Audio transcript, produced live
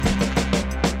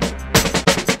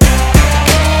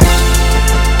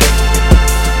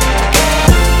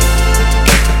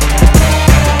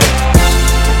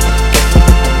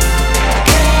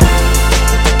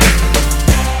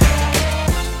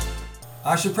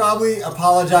should probably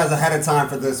apologize ahead of time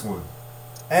for this one.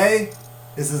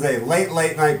 This is a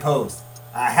late night post.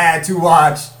 I had to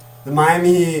watch the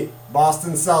Miami Heat,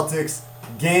 Boston Celtics,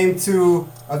 Game 2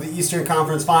 of the Eastern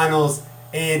Conference Finals,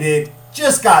 and it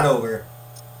just got over.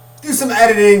 Do some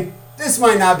editing. This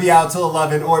might not be out till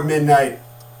 11 or midnight.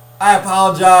 I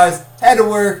apologize. Had to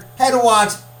work. Had to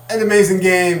watch an amazing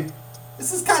game.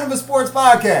 This is kind of a sports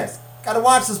podcast. Got to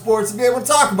watch the sports to be able to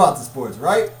talk about the sports,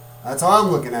 right? That's how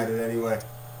I'm looking at it anyway.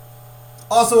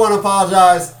 Also want to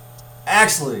apologize.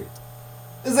 Actually,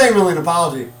 this ain't really an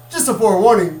apology. Just a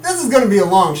forewarning. This is going to be a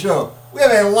long show. We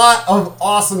have a lot of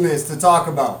awesomeness to talk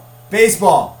about.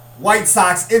 Baseball. White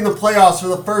Sox in the playoffs for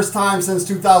the first time since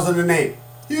 2008.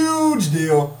 Huge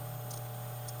deal.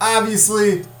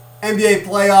 Obviously, NBA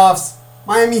playoffs.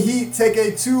 Miami Heat take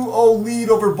a 2-0 lead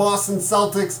over Boston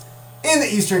Celtics in the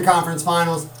Eastern Conference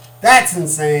Finals. That's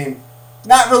insane.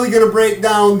 Not really going to break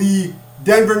down the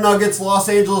Denver Nuggets, Los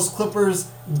Angeles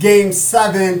Clippers Game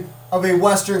 7 of a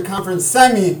Western Conference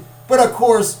semi, but of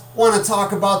course want to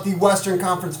talk about the Western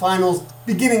Conference Finals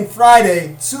beginning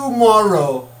Friday,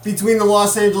 tomorrow, between the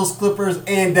Los Angeles Clippers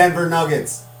and Denver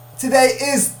Nuggets. Today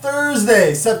is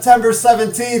Thursday, September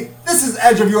 17th. This is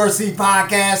Edge of Your Seat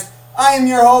Podcast. I am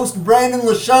your host, Brandon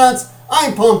LaChance.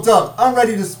 I'm pumped up. I'm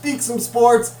ready to speak some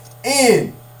sports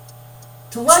and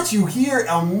to let you hear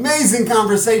amazing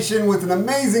conversation with an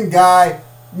amazing guy,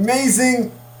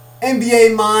 amazing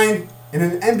NBA mind, and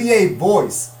an NBA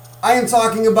voice. I am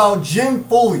talking about Jim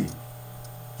Foley.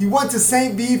 He went to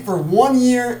St. Bede for 1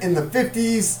 year in the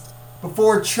 50s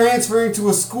before transferring to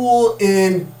a school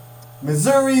in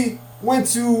Missouri, went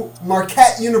to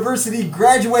Marquette University,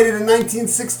 graduated in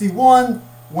 1961,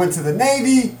 went to the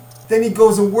Navy, then he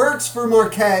goes and works for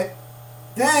Marquette,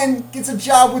 then gets a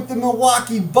job with the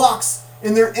Milwaukee Bucks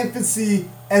in their infancy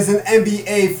as an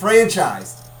NBA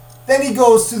franchise. Then he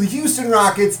goes to the Houston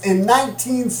Rockets in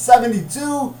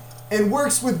 1972 and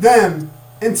works with them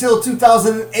until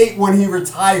 2008 when he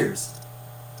retires.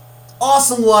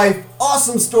 Awesome life,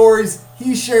 awesome stories.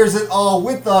 He shares it all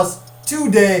with us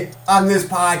today on this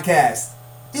podcast.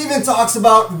 Even talks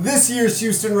about this year's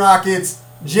Houston Rockets,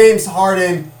 James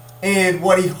Harden, and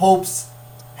what he hopes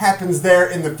happens there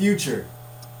in the future.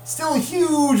 Still a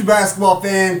huge basketball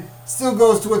fan, still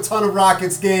goes to a ton of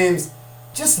Rockets games,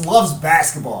 just loves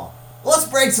basketball. Let's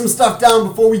break some stuff down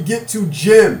before we get to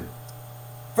Jim.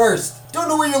 First, don't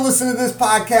know where you're listening to this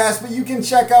podcast, but you can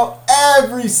check out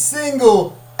every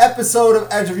single episode of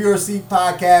Edge of Your Seat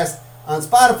Podcast on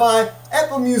Spotify,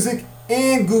 Apple Music,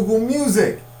 and Google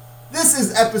Music. This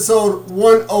is episode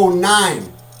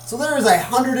 109. So there is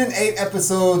 108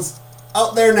 episodes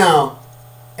out there now,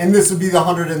 and this would be the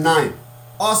 109th.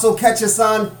 Also catch us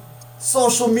on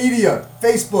social media,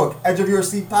 Facebook, Edge of Your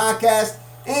Seat Podcast,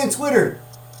 and Twitter,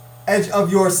 Edge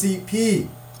of Your Seat P.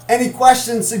 Any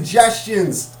questions,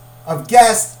 suggestions of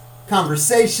guests,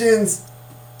 conversations,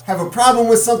 have a problem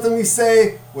with something we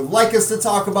say, would like us to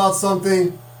talk about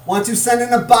something, want to send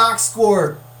in a box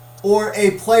score or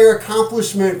a player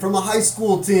accomplishment from a high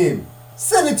school team,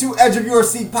 send it to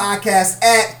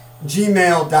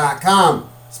edgeofyourseatpodcast@gmail.com.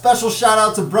 Special shout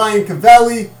out to Brian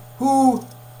Cavelli, who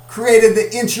created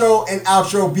the intro and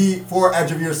outro beat for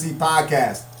Edge of Your Seat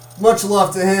Podcast. Much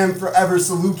love to him, forever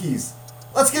Salukis.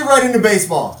 Let's get right into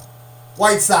baseball.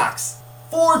 White Sox.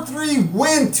 4-3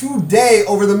 win today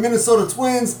over the Minnesota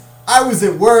Twins. I was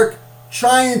at work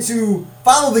trying to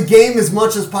follow the game as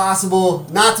much as possible.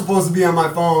 Not supposed to be on my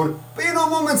phone. But you know,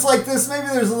 moments like this, maybe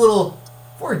there's a little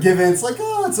forgiveness. Like,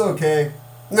 oh, it's okay.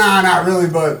 Nah, not really,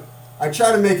 but I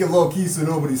try to make it low-key so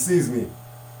nobody sees me.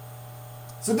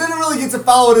 So didn't really get to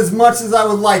follow it as much as I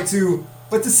would like to.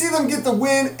 But to see them get the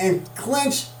win and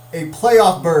clinch a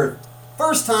playoff berth,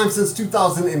 first time since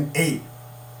 2008.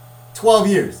 12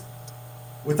 years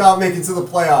without making to the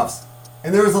playoffs.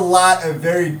 And there was a lot of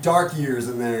very dark years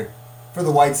in there for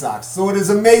the White Sox. So it is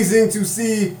amazing to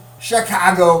see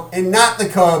Chicago and not the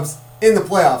Cubs in the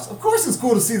playoffs. Of course it's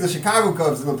cool to see the Chicago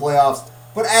Cubs in the playoffs,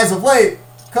 but as of late,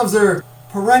 Cubs are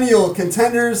perennial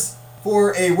contenders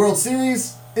for a World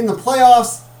Series in the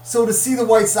playoffs. So to see the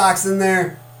White Sox in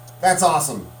there, that's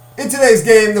awesome. In today's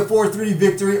game, the 4-3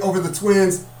 victory over the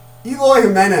Twins, Eloy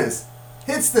Jimenez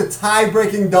hits the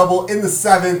tie-breaking double in the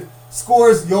 7th,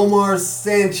 scores Yomar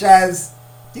Sanchez.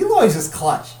 Eloy's just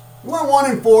clutch. He went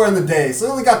 1-4 on the day, so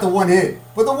he only got the one hit.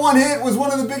 But the one hit was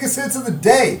one of the biggest hits of the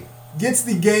day. Gets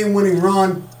the game-winning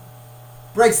run,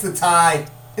 breaks the tie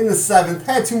in the 7th.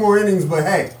 Had 2 more innings, but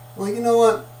hey, like, you know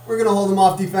what? We're going to hold them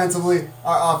off defensively.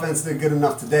 Our offense did good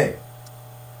enough today.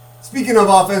 Speaking of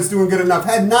offense doing good enough,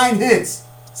 had 9 hits.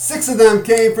 6 of them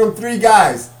came from 3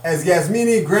 guys, as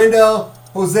Yasmani Grandal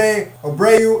Jose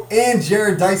Abreu and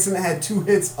Jared Dyson had 2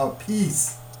 hits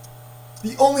apiece.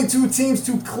 The only 2 teams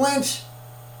to clinch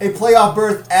a playoff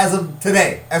berth as of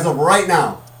today, as of right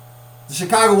now, the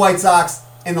Chicago White Sox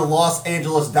and the Los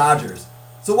Angeles Dodgers.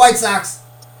 So White Sox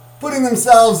putting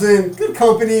themselves in good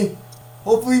company.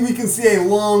 Hopefully we can see a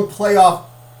long playoff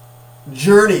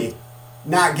journey,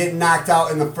 not get knocked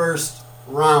out in the first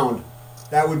round.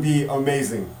 That would be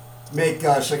amazing. Make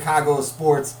Chicago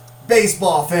sports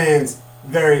baseball fans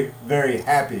very, very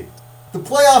happy. The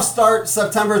playoffs start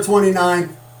September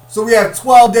 29th, so we have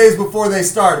 12 days before they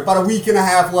start, about a week and a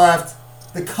half left.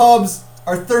 The Cubs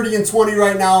are 30-20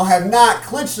 right now, have not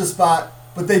clinched a spot,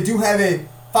 but they do have a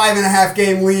 5.5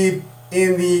 game lead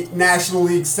in the National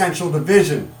League Central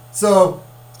Division. So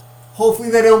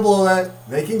hopefully they don't blow that.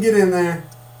 They can get in there.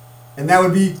 And that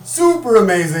would be super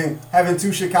amazing having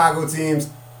 2 Chicago teams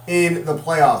in the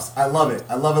playoffs. I love it.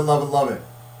 I love it, love it, love it.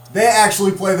 They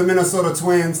actually play the Minnesota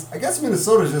Twins. I guess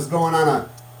Minnesota's just going on a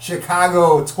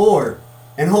Chicago tour.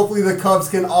 And hopefully the Cubs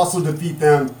can also defeat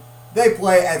them. They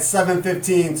play at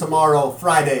 7:15 tomorrow,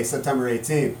 Friday, September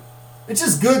 18th. It's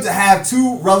just good to have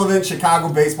 2 relevant Chicago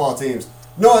baseball teams.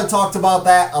 Noah talked about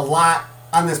that a lot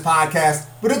on this podcast,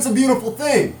 but it's a beautiful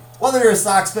thing. Whether you're a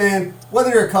Sox fan, whether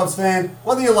you're a Cubs fan,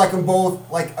 whether you like them both,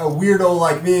 like a weirdo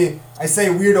like me. I say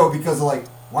weirdo because of like,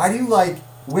 why do you like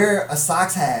wear a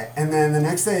Sox hat and then the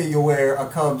next day you'll wear a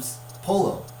Cubs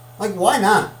polo? Like, why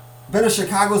not? Been a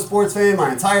Chicago sports fan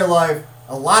my entire life.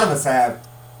 A lot of us have.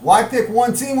 Why pick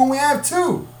one team when we have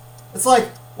 2? It's like,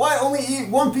 why only eat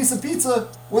 1 piece of pizza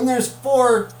when there's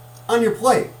 4 on your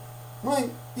plate? Like,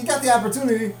 you got the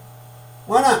opportunity.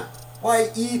 Why not?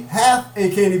 Why eat half a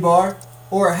candy bar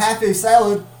or half a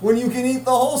salad when you can eat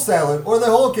the whole salad or the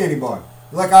whole candy bar?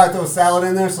 You're like, all right, throw a salad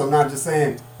in there, so I'm not just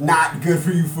saying not good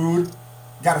for you food.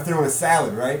 Got to throw in a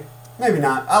salad, right? Maybe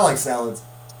not. I like salads.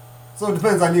 So it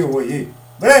depends on you and what you eat.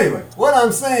 But anyway, what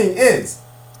I'm saying is,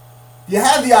 if you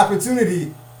have the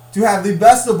opportunity to have the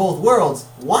best of both worlds,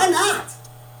 why not?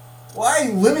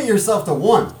 Why limit yourself to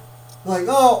one? Like,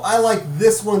 oh, I like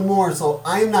this one more, so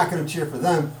I'm not going to cheer for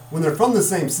them when they're from the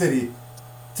same city.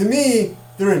 To me,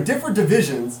 they're in different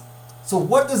divisions, so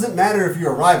what does it matter if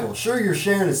you're a rival? Sure, you're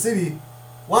sharing a city.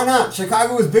 Why not?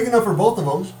 Chicago is big enough for both of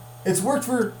them. It's worked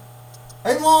for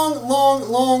a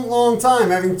long time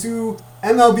having 2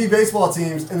 MLB baseball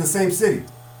teams in the same city.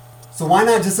 So why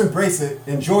not just embrace it,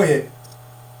 enjoy it,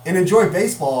 and enjoy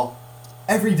baseball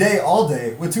every day, all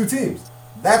day with 2 teams?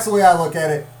 That's the way I look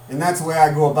at it, and that's the way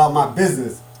I go about my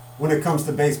business when it comes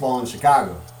to baseball in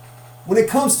Chicago. When it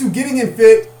comes to getting in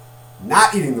fit,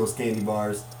 not eating those candy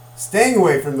bars, staying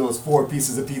away from those 4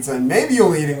 pieces of pizza, and maybe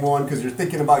only eating 1 because you're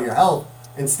thinking about your health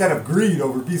instead of greed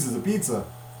over pieces of pizza.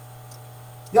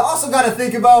 You also got to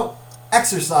think about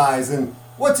exercise and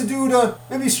what to do to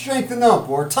maybe strengthen up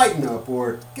or tighten up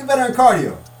or get better in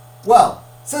cardio. Well,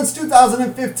 since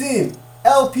 2015,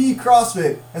 LP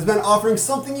CrossFit has been offering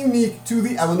something unique to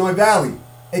the Illinois Valley,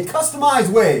 a customized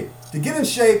way to get in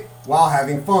shape while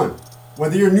having fun.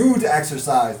 Whether you're new to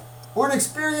exercise or an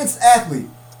experienced athlete,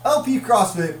 LP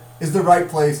CrossFit is the right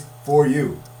place for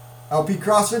you. LP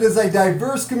CrossFit is a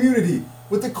diverse community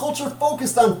with a culture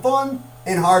focused on fun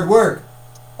and hard work.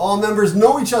 All members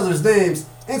know each other's names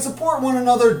and support one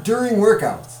another during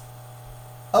workouts.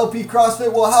 LP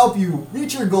CrossFit will help you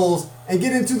reach your goals and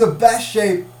get into the best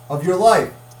shape of your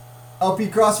life. LP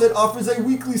CrossFit offers a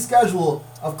weekly schedule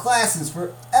of classes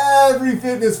for every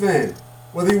fitness fan,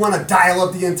 whether you want to dial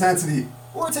up the intensity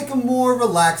or take a more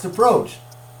relaxed approach.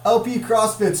 LP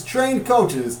CrossFit's trained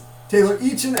coaches tailor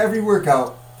each and every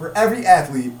workout for every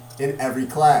athlete in every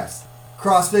class.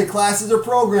 CrossFit classes are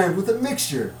programmed with a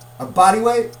mixture of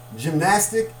bodyweight,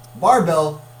 gymnastic,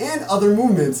 barbell, and other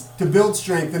movements to build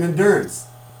strength and endurance.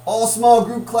 All small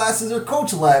group classes are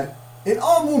coach-led, and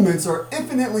all movements are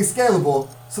infinitely scalable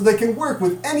so they can work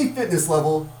with any fitness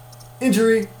level,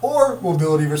 injury, or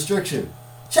mobility restriction.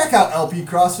 Check out LP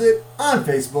CrossFit on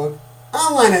Facebook,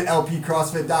 online at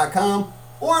lpcrossfit.com,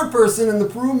 or in person in the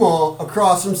Peru Mall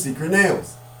across from Secret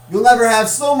Nails. You'll never have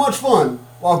so much fun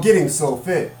while getting so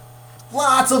fit.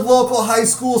 Lots of local high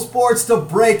school sports to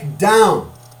break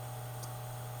down.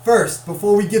 First,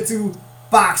 before we get to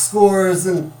box scores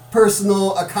and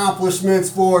personal accomplishments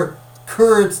for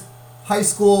current high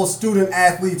school student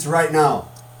athletes right now,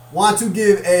 want to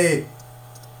give a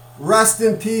rest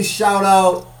in peace shout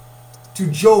out to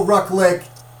Joe Rucklick,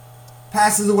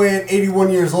 passes away at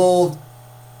 81 years old,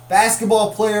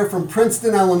 basketball player from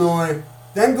Princeton, Illinois,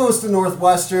 then goes to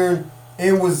Northwestern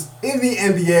and was in the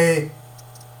NBA.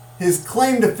 His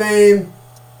claim to fame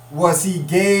was he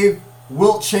gave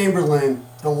Wilt Chamberlain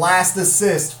the last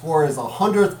assist for his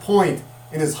 100th point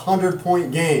in his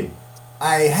 100-point game.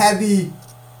 I had the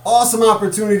awesome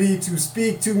opportunity to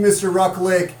speak to Mr.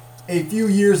 Rucklick a few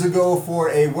years ago for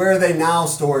a Where Are They Now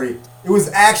story. It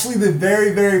was actually the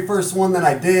very, very first one that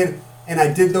I did, and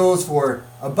I did those for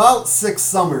about 6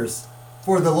 summers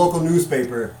for the local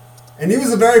newspaper. And he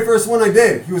was the very first one I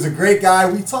did. He was a great guy.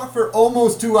 We talked for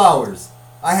almost 2 hours.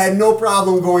 I had no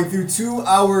problem going through 2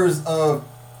 hours of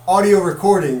audio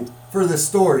recording for this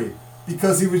story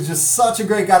because he was just such a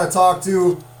great guy to talk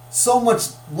to. So much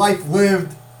life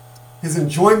lived, his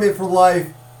enjoyment for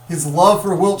life, his love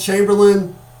for Wilt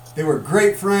Chamberlain. They were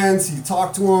great friends. He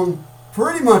talked to him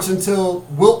pretty much until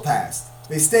Wilt passed.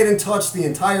 They stayed in touch the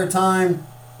entire time.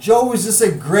 Joe was just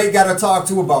a great guy to talk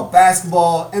to about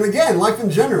basketball and, again, life in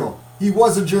general. He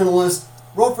was a journalist,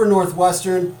 wrote for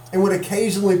Northwestern, and would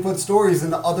occasionally put stories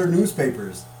into other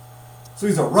newspapers. So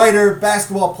he's a writer,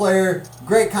 basketball player,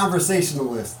 great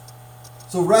conversationalist.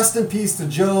 So rest in peace to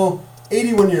Joe,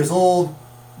 81 years old.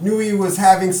 Knew he was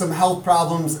having some health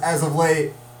problems as of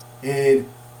late, and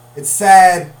it's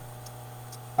sad.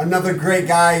 Another great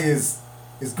guy is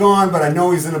gone, but I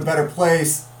know he's in a better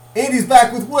place. And he's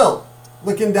back with Wilt,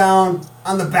 looking down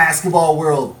on the basketball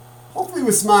world, hopefully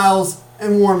with smiles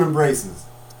and warm embraces.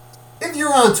 If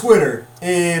you're on Twitter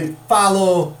and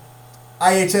follow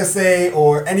IHSA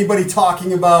or anybody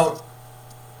talking about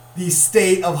the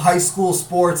state of high school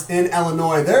sports in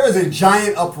Illinois, there is a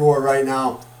giant uproar right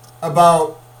now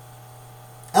about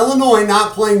Illinois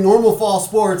not playing normal fall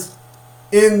sports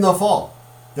in the fall.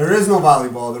 There is no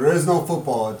volleyball, there is no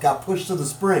football. It got pushed to the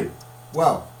spring.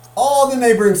 Well, all the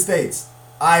neighboring states,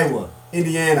 Iowa,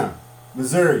 Indiana,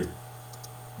 Missouri,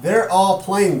 they're all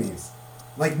playing these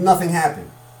like nothing happened.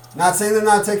 Not saying they're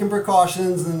not taking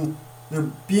precautions and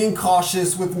they're being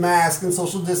cautious with masks and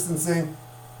social distancing.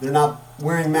 They're not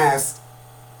wearing masks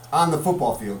on the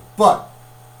football field. But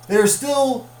they're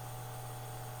still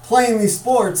playing these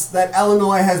sports that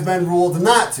Illinois has been ruled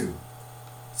not to.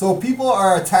 So people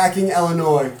are attacking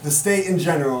Illinois, the state in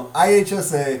general,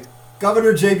 IHSA,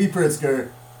 Governor J.B. Pritzker,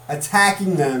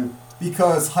 attacking them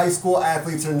because high school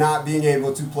athletes are not being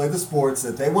able to play the sports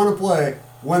that they want to play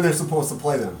when they're supposed to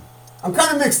play them. I'm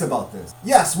kind of mixed about this.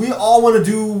 Yes, we all want to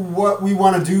do what we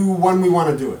want to do when we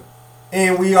want to do it.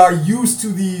 And we are used to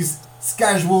these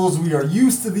schedules. We are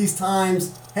used to these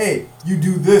times. Hey, you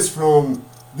do this from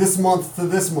this month to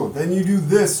this month. And you do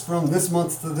this from this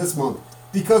month to this month.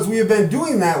 Because we have been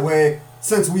doing that way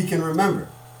since we can remember.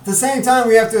 At the same time,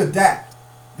 we have to adapt.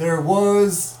 There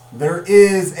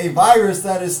is a virus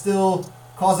that is still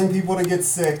causing people to get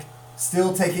sick,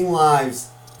 still taking lives.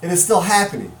 It is still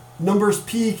happening. Numbers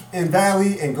peak and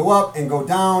valley and go up and go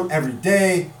down every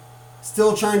day.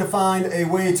 Still trying to find a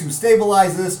way to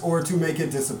stabilize this or to make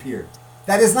it disappear.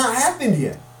 That has not happened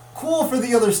yet. Cool for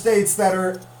the other states that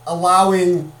are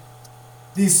allowing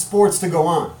these sports to go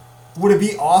on. Would it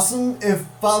be awesome if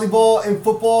volleyball and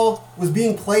football was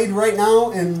being played right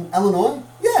now in Illinois?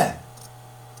 Yeah.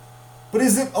 But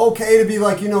is it okay to be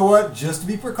like, you know what, just to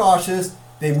be precautious,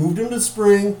 they moved them to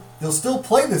spring, they'll still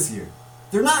play this year.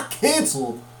 They're not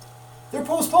canceled. They're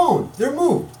postponed. They're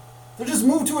moved. They're just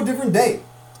moved to a different date.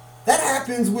 That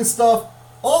happens with stuff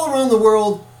all around the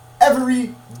world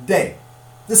every day.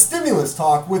 The stimulus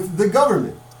talk with the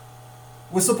government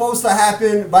was supposed to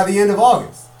happen by the end of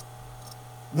August,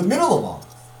 the middle of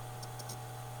August.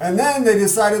 And then they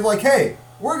decided like, hey,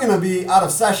 we're going to be out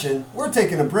of session. We're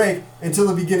taking a break until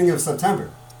the beginning of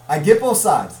September. I get both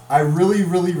sides. I really,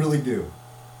 really, really do.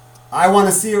 I want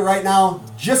to see it right now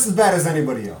just as bad as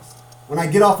anybody else. When I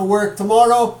get off of work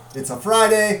tomorrow, it's a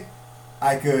Friday,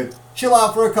 I could chill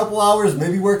out for a couple hours,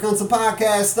 maybe work on some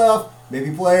podcast stuff,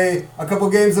 maybe play a couple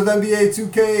games of NBA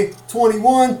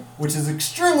 2K21, which is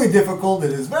extremely difficult.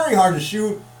 It is very hard to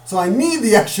shoot, so I need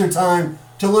the extra time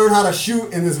to learn how to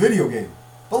shoot in this video game.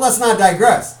 But let's not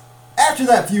digress. After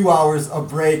that few hours of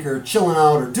break or chilling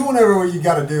out or doing whatever you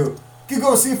got to do, you could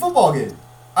go see a football game.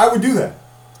 I would do that.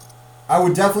 I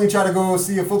would definitely try to go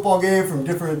see a football game from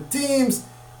different teams,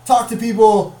 talk to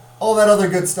people, all that other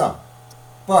good stuff.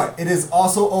 But it is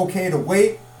also okay to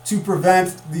wait to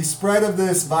prevent the spread of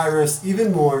this virus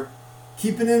even more,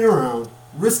 keeping it around,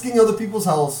 risking other people's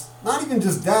health, not even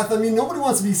just death. I mean, nobody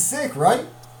wants to be sick, right?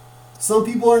 Some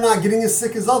people are not getting as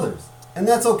sick as others, and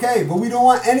that's okay, but we don't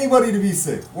want anybody to be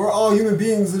sick. We're all human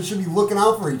beings and should be looking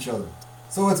out for each other.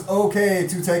 So it's okay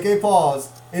to take a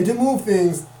pause and to move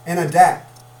things and adapt.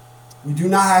 We do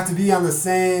not have to be on the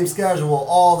same schedule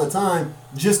all the time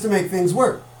just to make things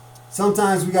work.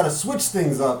 Sometimes we got to switch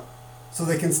things up so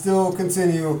they can still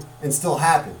continue and still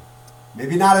happen.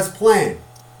 Maybe not as planned,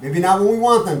 maybe not when we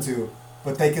want them to,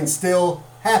 but they can still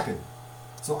happen.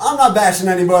 So I'm not bashing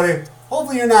anybody.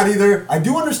 Hopefully you're not either. I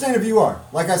do understand if you are.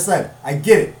 Like I said, I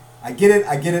get it. I get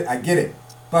it.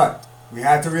 But we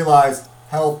have to realize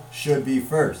health should be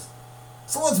first.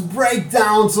 So let's break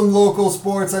down some local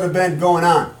sports that have been going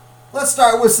on. Let's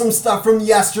start with some stuff from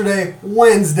yesterday,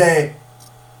 Wednesday.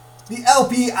 The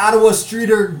LP Ottawa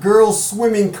Streeter Girls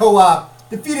Swimming Co-op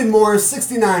defeated Morris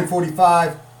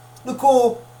 69-45.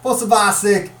 Nicole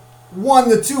Posavasic won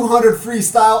the 200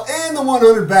 freestyle and the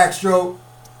 100 backstroke,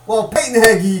 while Peyton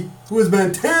Heggie, who has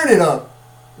been tearing it up,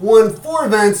 won 4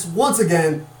 events once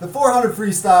again: the 400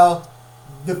 freestyle,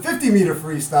 the 50 meter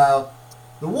freestyle,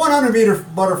 the 100 meter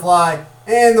butterfly,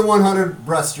 and the 100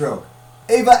 breaststroke.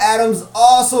 Ava Adams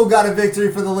also got a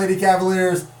victory for the Lady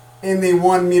Cavaliers in the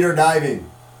 1 meter diving.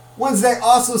 Wednesday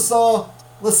also saw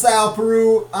LaSalle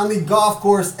Peru on the golf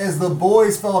course as the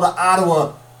boys fell to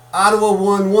Ottawa. Ottawa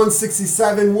won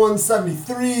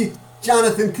 167-173.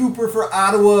 Jonathan Cooper for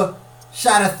Ottawa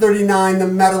shot a 39, the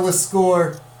medalist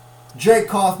score. Drake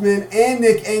Kaufman and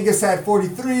Nick Angus had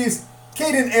 43s.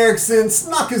 Caden Erickson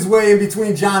snuck his way in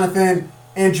between Jonathan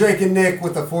and Drake and Nick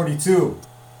with a 42.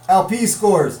 LP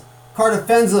scores: Carter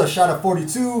Fenza shot a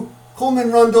 42.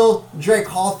 Coleman Rundle, Drake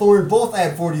Hawthorne both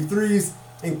had 43s.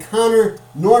 And Connor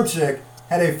Normchick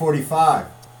had a 45.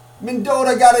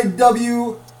 Mendota got a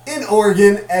W in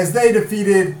Oregon as they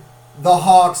defeated the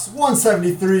Hawks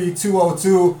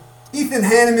 173-202. Ethan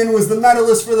Hanneman was the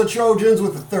medalist for the Trojans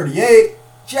with a 38.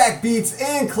 Jack Beats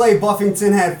and Clay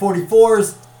Buffington had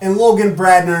 44s, and Logan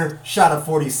Bradner shot a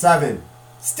 47.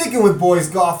 Sticking with boys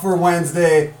golf for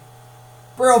Wednesday,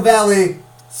 Bureau Valley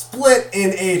split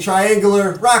in a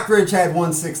triangular. Rockridge had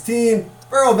 116.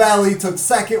 Bureau Valley took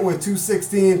second with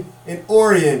 216, and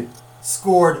Orion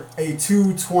scored a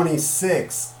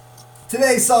 226.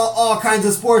 Today saw all kinds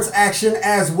of sports action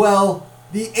as well.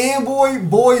 The Amboy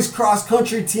boys cross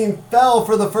country team fell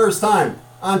for the first time.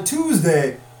 On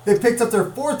Tuesday, they picked up their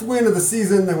 4th win of the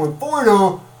season. They went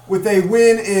 4-0 with a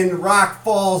win in Rock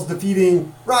Falls,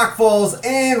 defeating Rock Falls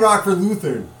and Rockford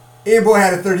Lutheran. Amboy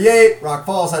had a 38, Rock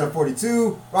Falls had a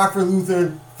 42, Rockford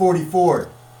Lutheran 44.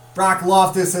 Brock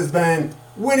Loftus has been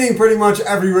winning pretty much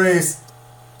every race.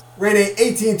 Ran a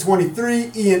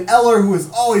 18:23. Ian Eller, who is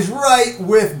always right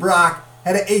with Brock,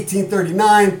 had an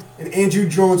 18:39, and Andrew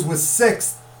Jones was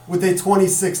 6th with a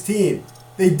 20:16.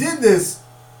 They did this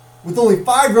with only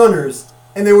 5 runners,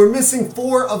 and they were missing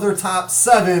 4 of their top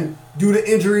 7 due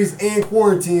to injuries and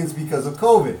quarantines because of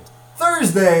COVID.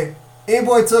 Thursday,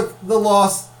 Amboy took the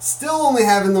loss, still only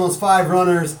having those 5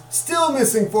 runners, still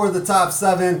missing 4 of the top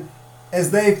 7 as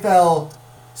they fell.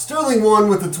 Sterling won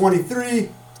with a 23,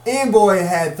 Amboy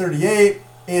had 38,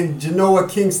 and Genoa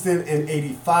Kingston an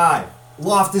 85.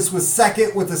 Loftus was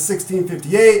second with a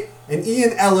 16:58, and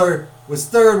Ian Eller was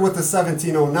third with a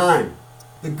 17:09.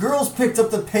 The girls picked up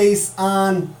the pace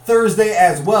on Thursday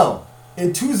as well.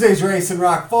 In Tuesday's race in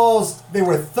Rock Falls, they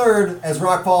were third as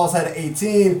Rock Falls had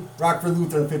 18, Rockford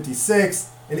Lutheran 56,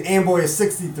 and Amboy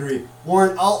 63.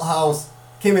 Warren Althouse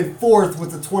came in 4th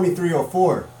with a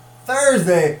 23:04.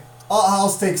 Thursday,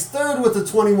 Althouse takes 3rd with a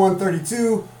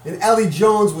 21:32, and Ellie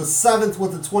Jones was 7th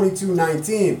with a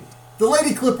 22:19. The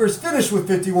Lady Clippers finished with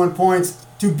 51 points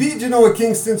to beat Genoa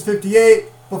Kingston's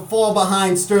 58, but fall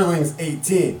behind Sterling's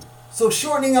 18. So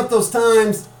shortening up those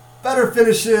times, better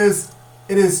finishes.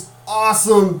 It is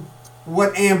awesome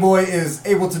what Amboy is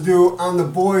able to do on the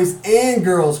boys and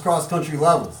girls cross-country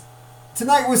levels.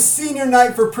 Tonight was senior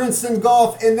night for Princeton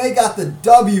Golf, and they got the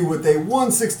W with a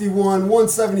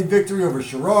 161-170 victory over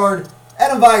Sherrard.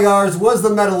 Adam Vigars was the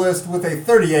medalist with a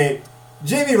 38.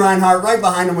 Jamie Reinhart right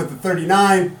behind him with a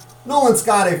 39. Nolan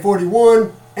Scott a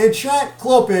 41. And Trent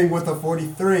Cloping with a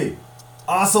 43.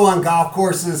 Also on golf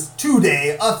courses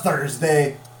today, a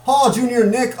Thursday, Hall Jr.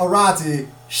 Nick Arati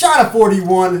shot a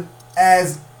 41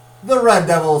 as the Red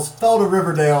Devils fell to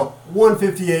Riverdale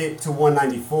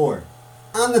 158-194.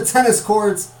 On the tennis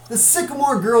courts, the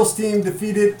Sycamore girls team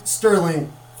defeated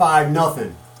Sterling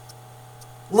 5-0.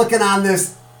 Looking on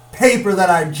this paper that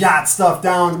I jot stuff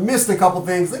down, missed a couple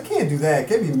things. They can't do that.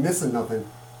 Can't be missing nothing.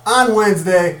 On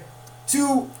Wednesday,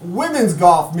 2 women's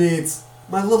golf meets.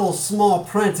 My little small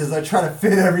print as I try to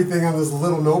fit everything on this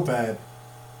little notepad.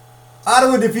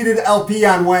 Ottawa defeated LP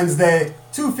on Wednesday,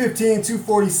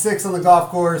 215-246 on the golf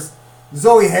course.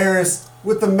 Zoe Harris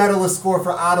with the medalist score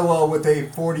for Ottawa with a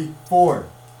 44.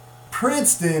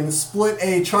 Princeton split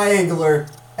a triangular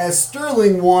as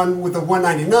Sterling won with a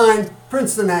 199,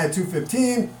 Princeton had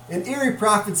 215, and Erie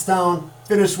Prophetstown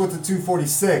finished with a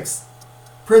 246.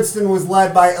 Princeton was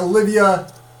led by Olivia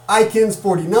Eikens,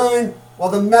 49, while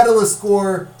the medalist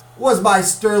score was by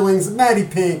Sterling's Maddie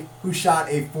Pink, who shot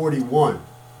a 41.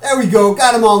 There we go,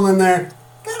 got them all in there.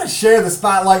 gotta share the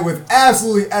spotlight with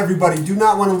absolutely everybody. Do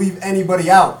not want to leave anybody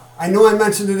out. I know I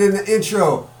mentioned it in the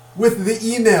intro with the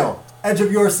email,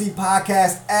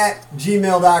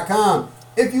 edgeofyourseatpodcast@gmail.com.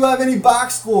 If you have any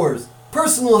box scores,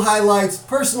 personal highlights,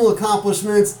 personal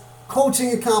accomplishments,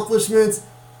 coaching accomplishments,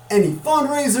 any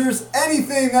fundraisers,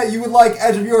 anything that you would like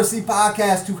Edge of Your Seat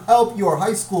Podcast to help your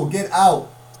high school get out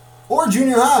or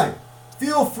junior high,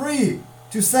 feel free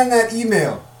to send that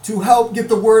email to help get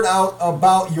the word out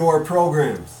about your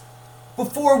programs.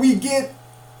 Before we get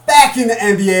back into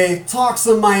NBA, talk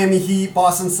some Miami Heat,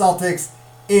 Boston Celtics,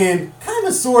 and kind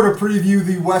of sort of preview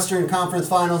the Western Conference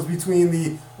Finals between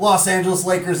the Los Angeles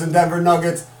Lakers and Denver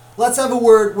Nuggets, let's have a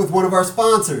word with one of our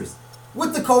sponsors.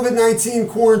 With the COVID-19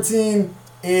 quarantine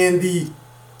and the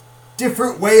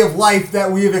different way of life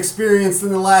that we have experienced in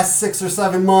the last 6 or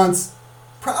 7 months,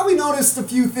 probably noticed a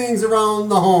few things around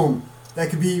the home that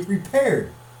could be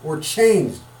repaired or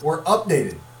changed or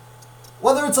updated.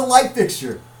 Whether it's a light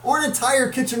fixture or an entire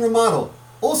kitchen remodel,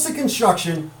 Olsen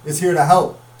Construction is here to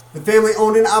help. The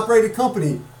family-owned and operated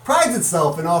company prides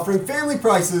itself in offering family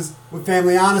prices with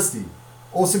family honesty.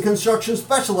 Olsen Construction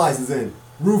specializes in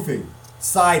roofing,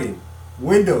 siding,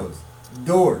 windows,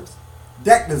 doors,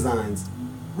 deck designs,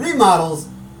 remodels,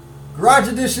 garage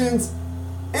additions,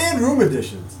 and room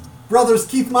additions. Brothers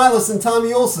Keith Milas and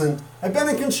Tommy Olsen have been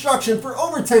in construction for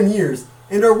over 10 years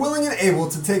and are willing and able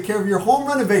to take care of your home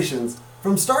renovations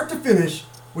from start to finish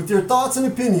with your thoughts and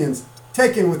opinions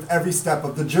taken with every step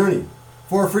of the journey.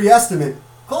 For a free estimate,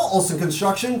 call Olsen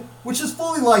Construction, which is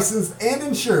fully licensed and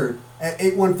insured, at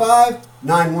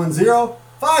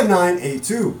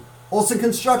 815-910-5982. Olsen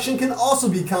Construction can also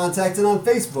be contacted on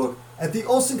Facebook at the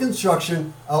Olsen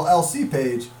Construction LLC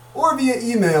page or via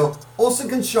email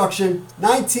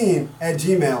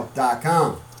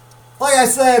olsenconstruction19@gmail.com. Like I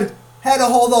said, had to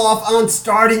hold off on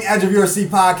starting Edge of Your Seat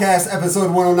Podcast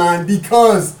episode 109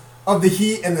 because of the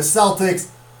Heat and the Celtics.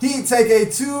 Heat take a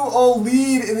 2-0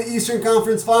 lead in the Eastern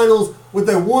Conference Finals with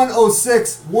a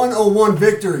 106-101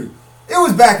 victory. It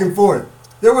was back and forth.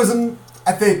 There was,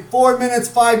 I think, 5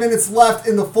 minutes left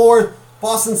in the fourth.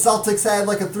 Boston Celtics had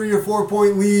like a 3 or 4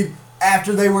 point lead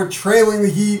after they were trailing the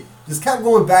Heat. Just kept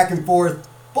going back and forth.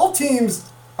 Both teams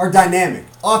are dynamic,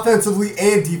 offensively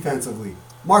and defensively.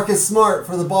 Marcus Smart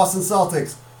for the Boston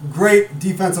Celtics, great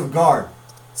defensive guard.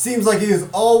 Seems like he is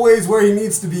always where he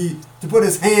needs to be to put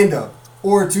his hand up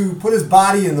or to put his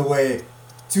body in the way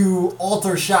to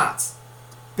alter shots.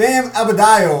 Bam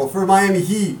Adebayo for Miami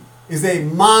Heat is a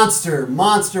monster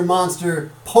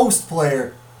post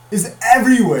player, is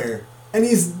everywhere. And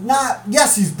he's not,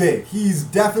 yes, he's big. He's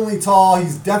definitely tall.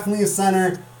 He's definitely a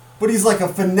center, but he's like a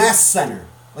finesse center.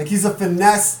 Like he's a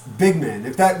finesse big man,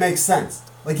 if that makes sense.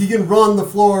 Like he can run the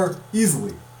floor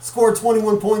easily. Scored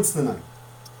 21 points tonight.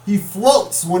 He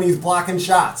floats when he's blocking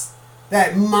shots.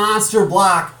 That monster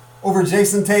block over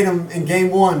Jason Tatum in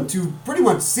game 1 to pretty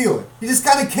much seal it. He just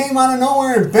kind of came out of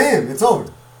nowhere and bam, it's over.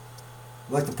 You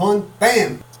like the pun?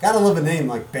 Bam. Gotta love a name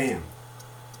like Bam.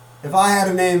 If I had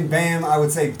a name Bam, I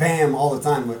would say Bam all the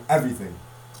time with everything.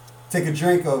 Take a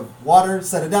drink of water,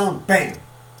 set it down, bam.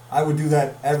 I would do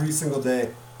that every single day,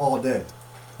 all day.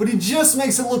 But he just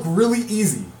makes it look really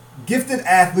easy. Gifted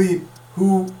athlete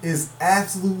who is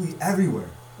absolutely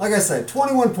everywhere. Like I said,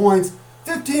 21 points,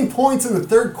 15 points in the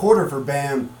third quarter for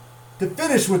Bam to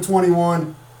finish with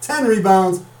 21, 10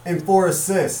 rebounds, and 4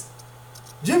 assists.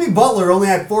 Jimmy Butler only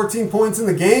had 14 points in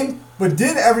the game, but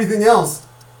did everything else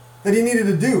that he needed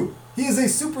to do. He is a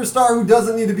superstar who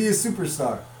doesn't need to be a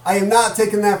superstar. I am not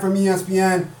taking that from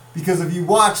ESPN because if you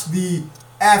watch the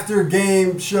after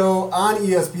game show on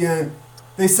ESPN,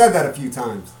 they said that a few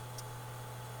times.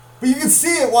 But you can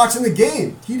see it watching the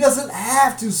game. He doesn't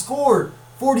have to score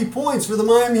 40 points for the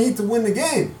Miami Heat to win the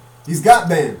game. He's got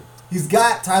Bam. He's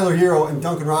got Tyler Hero and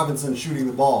Duncan Robinson shooting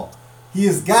the ball. He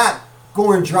has got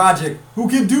Goran Dragic, who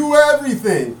can do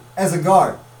everything as a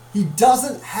guard. He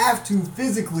doesn't have to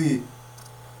physically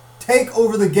take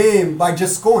over the game by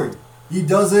just scoring. He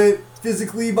does it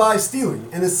physically by stealing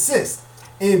and assist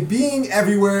and being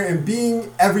everywhere and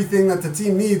being everything that the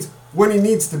team needs when he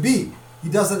needs to be. He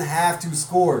doesn't have to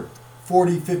score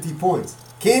 40, 50 points.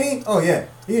 Can he? Oh yeah,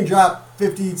 he can drop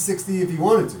 50, 60 if he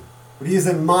wanted to. But he is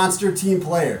a monster team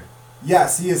player.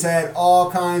 Yes, he has had all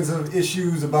kinds of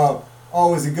issues about,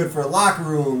 oh, is he good for a locker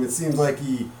room? It seems like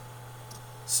he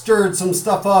stirred some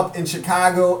stuff up in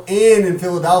Chicago and in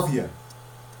Philadelphia.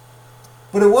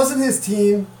 But it wasn't his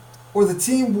team, or the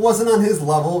team wasn't on his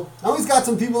level. Now he's got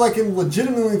some people that can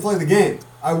legitimately play the game.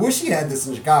 I wish he had this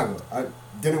in Chicago. I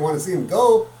didn't want to see him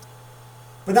go.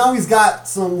 But now he's got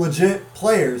some legit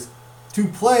players to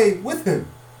play with him.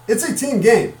 It's a team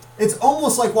game. It's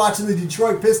almost like watching the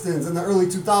Detroit Pistons in the early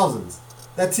 2000s.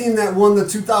 That team that won the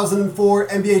 2004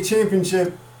 NBA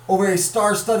championship over a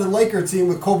star-studded Laker team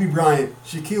with Kobe Bryant,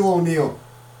 Shaquille O'Neal,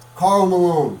 Karl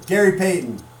Malone, Gary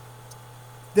Payton.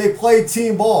 They played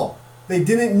team ball. They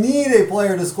didn't need a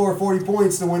player to score 40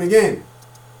 points to win a game.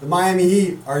 The Miami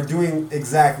Heat are doing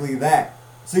exactly that.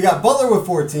 So you got Butler with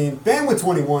 14, Bam with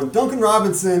 21, Duncan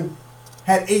Robinson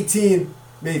had 18,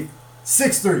 made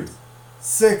 6 threes.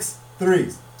 6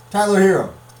 threes. Tyler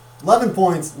Hero, 11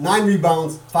 points, 9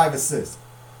 rebounds, 5 assists.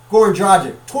 Goran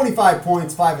Dragic, 25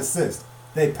 points, 5 assists.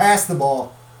 They pass the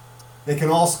ball. They can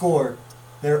all score.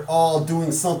 They're all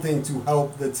doing something to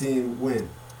help the team win.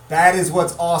 That is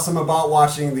what's awesome about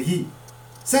watching the Heat.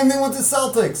 Same thing with the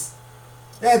Celtics.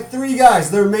 They had 3 guys,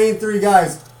 their main 3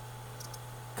 guys,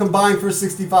 combined for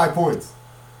 65 points.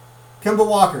 Kemba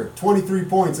Walker, 23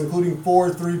 points, including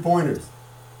 4 3-pointers.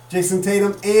 Jason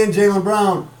Tatum and Jaylen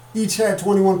Brown each had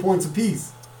 21 points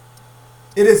apiece.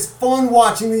 It is fun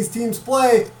watching these teams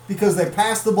play because they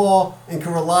pass the ball and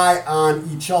can rely on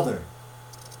each other.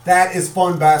 That is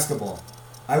fun basketball.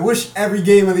 I wish every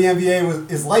game of the NBA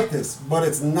is like this, but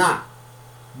it's not.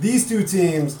 These 2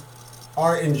 teams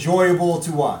are enjoyable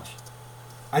to watch.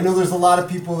 I know there's a lot of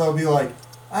people that will be like,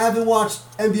 I haven't watched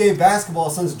NBA basketball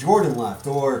since Jordan left,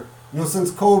 or since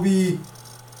Kobe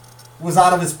was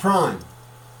out of his prime.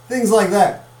 Things like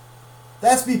that.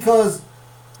 That's because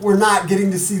we're not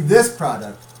getting to see this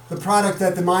product, the product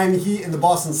that the Miami Heat and the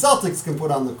Boston Celtics can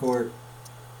put on the court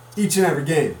each and every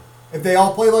game. If they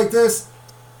all play like this,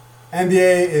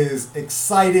 NBA is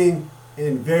exciting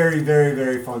and very, very,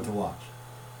 very fun to watch.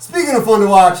 Speaking of fun to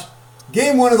watch,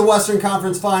 Game 1 of the Western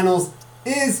Conference Finals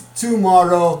is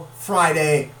tomorrow,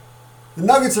 Friday. The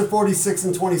Nuggets are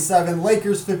 46-27,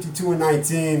 Lakers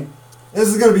 52-19. This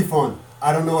is going to be fun.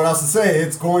 I don't know what else to say.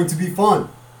 It's going to be fun.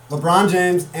 LeBron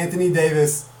James, Anthony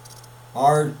Davis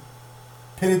are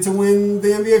pitted to win the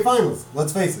NBA Finals.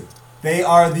 Let's face it. They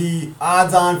are the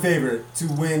odds-on favorite to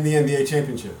win the NBA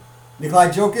championship. Nikola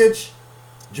Jokic,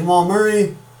 Jamal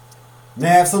Murray may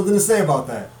have something to say about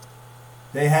that.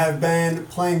 They have been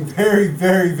playing very,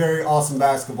 very, very awesome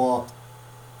basketball.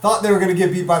 Thought they were going to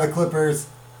get beat by the Clippers.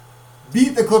 Beat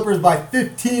the Clippers by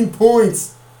 15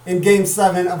 points in Game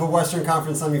 7 of a Western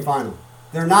Conference semifinal.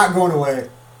 They're not going away.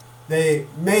 They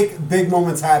make big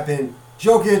moments happen.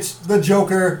 Jokic, the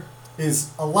Joker,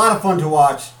 is a lot of fun to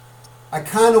watch. I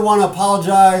kind of want to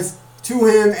apologize to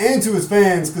him and to his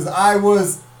fans because I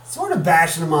was sort of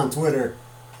bashing him on Twitter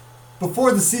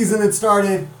before the season had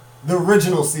started, the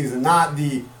original season, not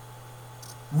the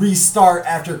restart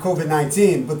after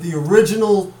COVID-19, but the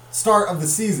original start of the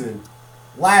season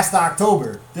last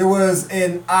October. There was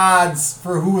an odds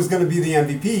for who was going to be the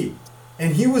MVP,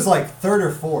 and he was like 3rd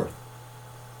or 4th,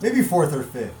 maybe 4th or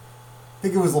 5th. I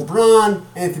think it was LeBron,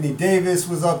 Anthony Davis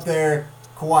was up there,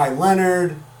 Kawhi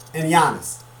Leonard, and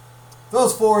Giannis.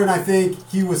 Those 4, and I think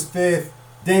he was 5th.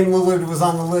 Dame Lillard was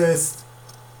on the list.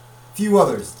 A few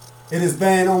others. It has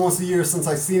been almost a year since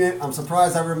I've seen it. I'm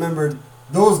surprised I remembered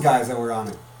those guys that were on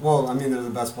it. Well, I mean, they're the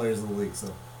best players in the league,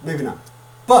 so maybe not.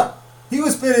 But he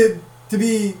was fitted to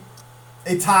be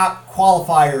a top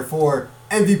qualifier for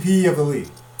MVP of the league.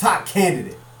 Top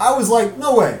candidate. I was like,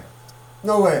 no way.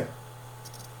 No way.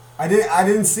 I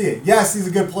didn't see it. Yes, he's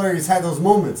a good player. He's had those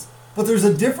moments. But there's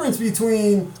a difference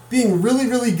between being really,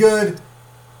 really good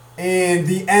and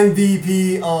the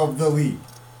MVP of the league.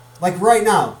 Like right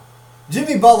now,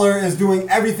 Jimmy Butler is doing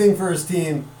everything for his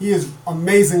team. He is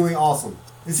amazingly awesome.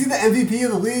 Is he the MVP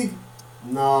of the league?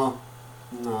 No.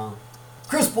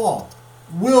 Chris Paul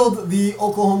willed the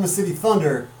Oklahoma City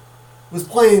Thunder, was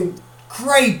playing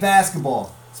great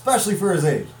basketball, especially for his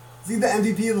age. Is he the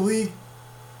MVP of the league?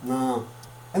 No.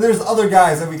 And there's other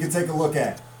guys that we could take a look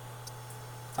at.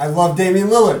 I love Damian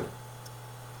Lillard.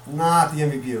 Not the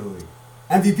MVP of the league.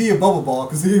 MVP of Bubble Ball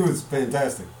because he was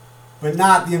fantastic. But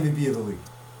not the MVP of the league.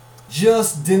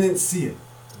 Just didn't see it.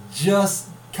 Just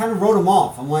kind of wrote him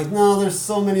off. I'm like, no, there's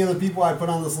so many other people I put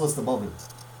on this list above him.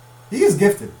 He is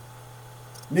gifted.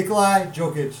 Nikola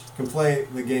Jokic can play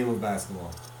the game of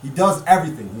basketball. He does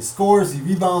everything. He scores, he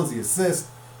rebounds, he assists.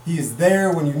 He is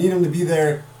there when you need him to be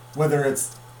there, whether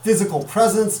it's physical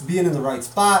presence, being in the right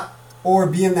spot, or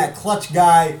being that clutch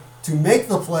guy to make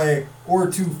the play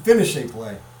or to finish a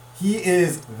play. He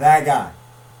is that guy.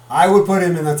 I would put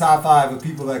him in the top 5 of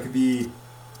people that could be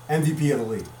MVP of the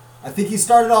league. I think he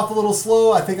started off a little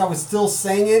slow. I think I was still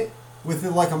saying it with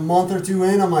like a month or 2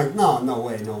 in. I'm like, no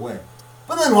way.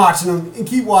 But then watching him and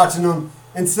keep watching him,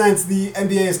 and since the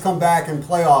NBA has come back in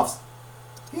playoffs,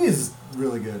 he is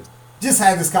really good. Just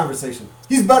had this conversation.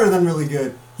 He's better than really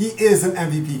good. He is an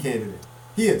MVP candidate.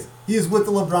 He is. He is with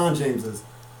the LeBron Jameses.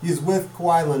 He is with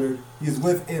Kawhi Leonard. He is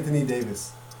with Anthony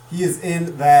Davis. He is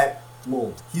in that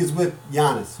mold. He is with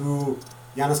Giannis, who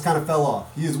Giannis kind of fell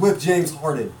off. He is with James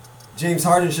Harden. James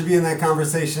Harden should be in that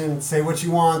conversation. Say what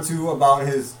you want to about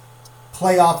his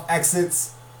playoff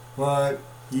exits, but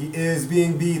he is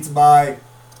being beat by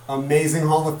amazing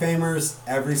Hall of Famers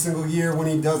every single year when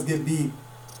he does get beat.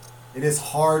 It is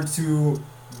hard to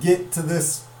get to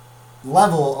this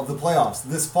level of the playoffs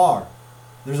this far.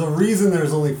 There's a reason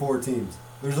there's only 4 teams.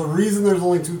 There's a reason there's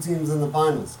only 2 teams in the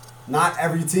finals. Not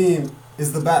every team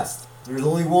is the best. There's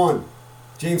only one.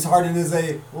 James Harden is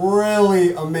a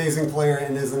really amazing player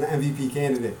and is an MVP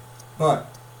candidate. But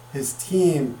his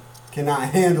team cannot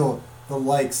handle the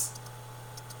likes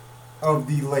of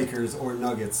the Lakers or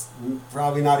Nuggets.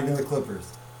 Probably not even the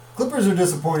Clippers. Clippers are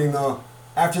disappointing though.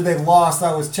 After they lost,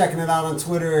 I was checking it out on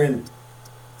Twitter, and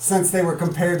since they were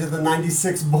compared to the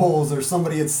 96 Bulls, or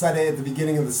somebody had said it at the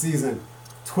beginning of the season,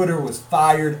 Twitter was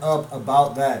fired up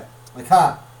about that. Like,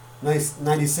 nice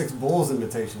 96 Bulls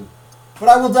invitation. But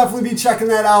I will definitely be checking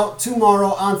that out tomorrow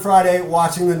on Friday,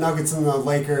 watching the Nuggets and the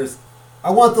Lakers. I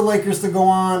want the Lakers to go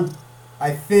on.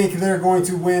 I think they're going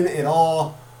to win it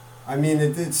all. I mean,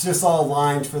 it's just all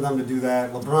aligned for them to do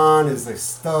that. LeBron is a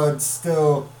stud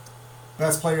still.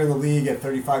 Best player in the league at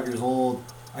 35 years old.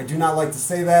 I do not like to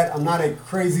say that. I'm not a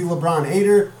crazy LeBron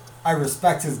hater. I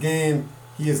respect his game.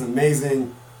 He is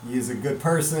amazing. He is a good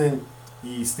person.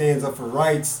 He stands up for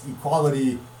rights,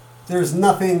 equality. There's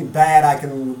nothing bad I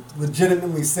can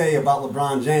legitimately say about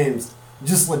LeBron James.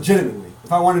 Just legitimately.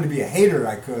 If I wanted to be a hater,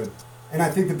 I could. And I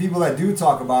think the people that do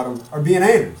talk about him are being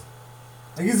haters.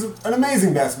 Like, he's an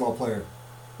amazing basketball player.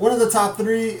 One of the top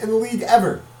 3 in the league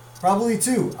ever. Probably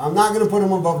 2. I'm not going to put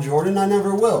him above Jordan. I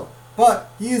never will.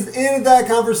 But he is in that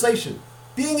conversation.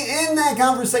 Being in that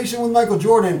conversation with Michael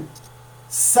Jordan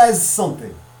says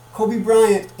something. Kobe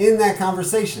Bryant in that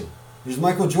conversation. There's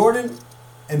Michael Jordan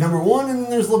at number 1, and then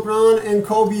there's LeBron and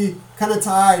Kobe kind of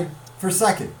tied for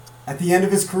second. At the end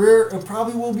of his career, it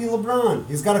probably will be LeBron.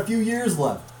 He's got a few years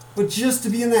left. But just to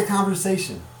be in that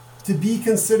conversation, to be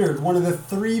considered one of the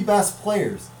 3 best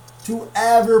players to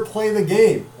ever play the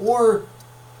game, or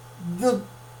the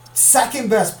 2nd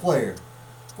best player,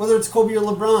 whether it's Kobe or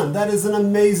LeBron, that is an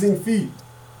amazing feat.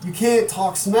 You can't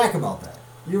talk smack about that.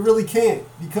 You really can't,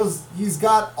 because he's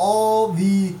got all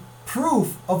the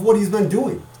proof of what he's been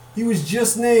doing. He was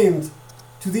just named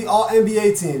to the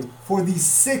All-NBA team for the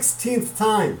 16th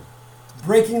time,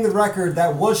 breaking the record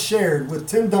that was shared with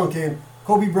Tim Duncan,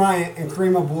 Kobe Bryant, and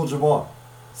Kareem Abdul-Jabbar.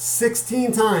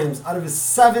 16 times out of his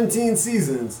 17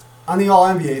 seasons on the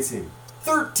All-NBA team.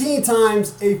 13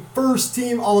 times a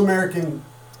first-team All-American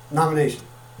nomination.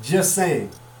 Just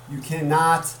saying, you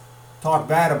cannot talk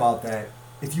bad about that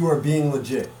if you are being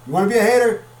legit. You want to be a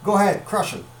hater? Go ahead,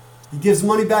 crush him. He gives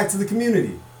money back to the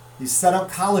community. He's set up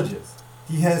colleges.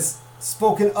 He has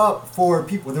spoken up for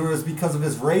people, whether it was because of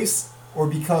his race or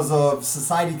because of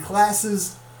society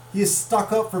classes. He has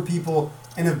stuck up for people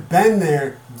and have been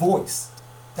their voice.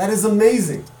 That is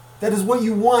amazing. That is what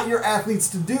you want your athletes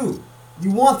to do.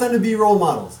 You want them to be role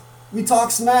models. We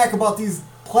talk smack about these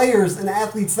players and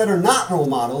athletes that are not role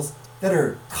models, that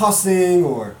are cussing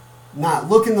or not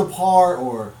looking the part,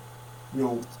 or,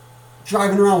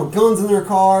 driving around with guns in their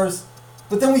cars.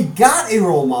 But then we got a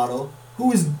role model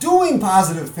who is doing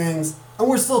positive things, and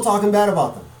we're still talking bad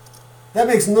about them. That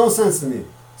makes no sense to me.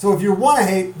 So if you want to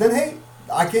hate, then hate.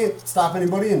 I can't stop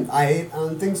anybody, and I hate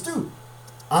on things too,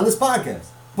 on this podcast.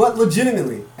 But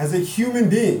legitimately, as a human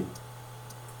being,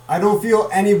 I don't feel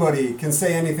anybody can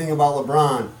say anything about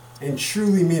LeBron and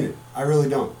truly mean it. I really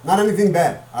don't. Not anything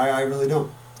bad. I really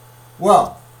don't.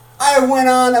 Well, I went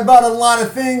on about a lot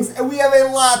of things, and we have a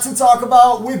lot to talk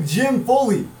about with Jim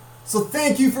Foley. So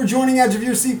thank you for joining Edge of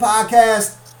Your Seat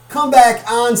podcast. Come back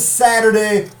on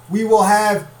Saturday. We will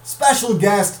have special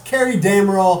guest Carrie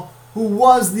Damerol, who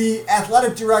was the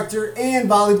athletic director and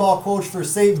volleyball coach for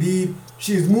St. Bede.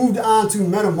 She has moved on to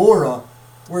Metamora,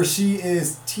 where she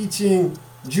is teaching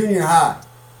junior high.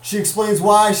 She explains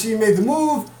why she made the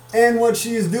move and what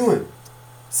she is doing.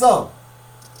 So,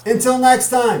 until next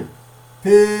time,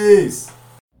 peace.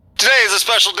 Today is a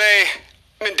special day.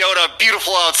 Mendota,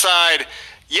 beautiful outside.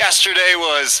 Yesterday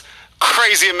was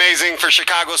crazy amazing for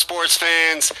Chicago sports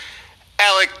fans.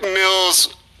 Alec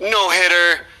Mills,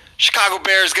 no-hitter. Chicago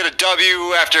Bears get a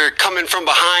W after coming from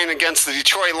behind against the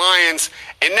Detroit Lions.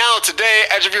 And now today,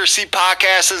 Edge of Your Seat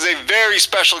podcast is a very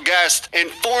special guest and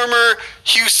former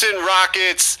Houston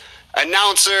Rockets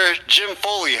announcer Jim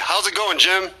Foley. How's it going,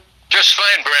 Jim? Just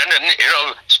fine, Brandon. You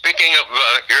know, speaking of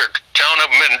your town of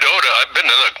Mendota, I've been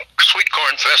to the Sweet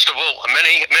Corn Festival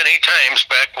many, many times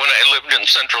back when I lived in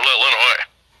central Illinois.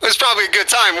 It was probably a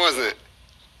good time, wasn't it?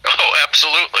 Oh,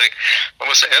 absolutely.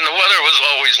 And the weather was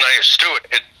always nice, too.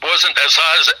 It wasn't as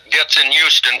hot as it gets in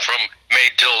Houston from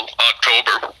May till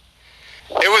October.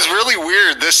 It was really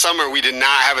weird. This summer we did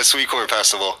not have a Sweet Corn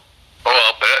Festival.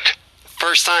 Oh, I'll bet.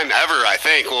 First time ever, I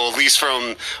think. Well, at least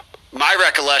from my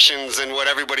recollections and what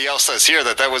everybody else says here,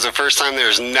 that was the first time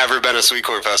there's never been a Sweet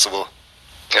Corn Festival.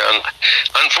 And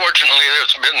unfortunately,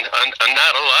 there's been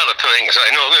not a lot of things. I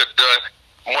know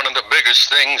that one of the biggest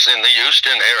things in the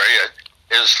Houston area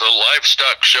is the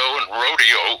livestock show and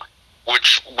rodeo,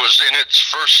 which was in its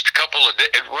first couple of days.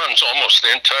 It runs almost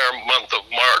the entire month of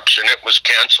March, and it was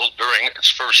canceled during its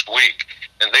first week.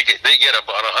 And they get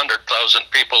about 100,000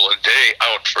 people a day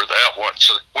out for that one.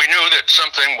 So we knew that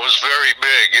something was very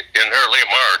big in early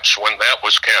March when that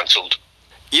was canceled.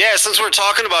 Yeah, since we're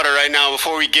talking about it right now,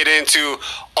 before we get into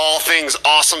all things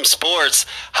awesome sports,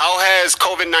 how has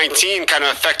COVID-19 kind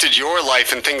of affected your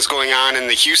life and things going on in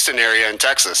the Houston area in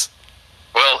Texas?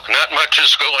 Well, not much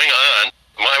is going on.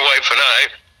 My wife and I,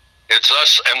 it's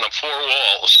us and the four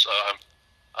walls.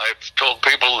 I've told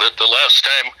people that the last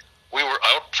time we were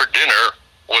out for dinner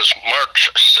was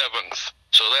March 7th,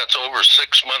 so that's over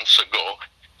 6 months ago.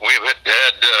 We've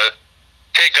had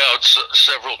takeouts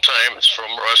several times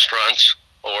from restaurants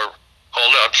or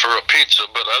called out for a pizza,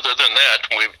 but other than that,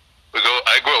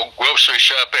 I go grocery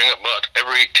shopping about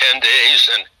every 10 days,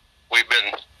 and we've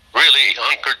been really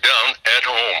hunkered down at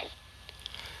home.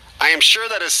 I am sure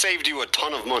that has saved you a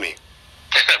ton of money.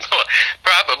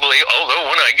 Probably, although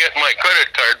when I get my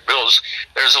credit card bills,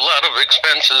 there's a lot of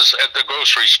expenses at the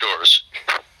grocery stores.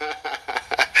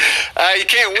 You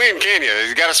can't win, can you?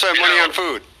 You got to spend money on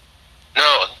food.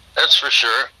 No, that's for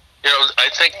sure. You know, I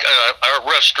think our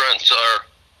restaurants are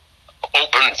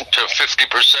open to 50%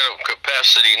 of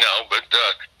capacity now, but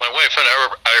my wife and I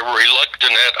are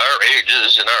reluctant at our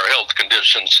ages and our health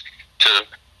conditions to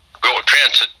go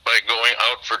transit by going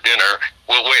out for dinner.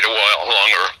 We'll wait a while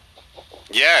longer.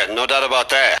 Yeah, no doubt about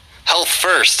that. Health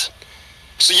first.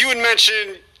 So you had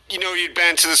mentioned, you'd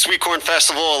been to the Sweet Corn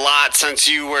Festival a lot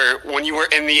when you were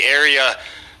in the area.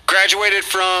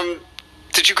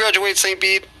 Did you graduate St.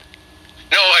 Bede?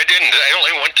 No, I didn't. I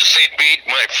only went to St. Bede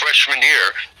my freshman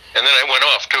year, and then I went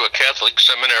off to a Catholic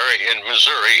seminary in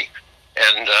Missouri,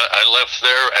 and I left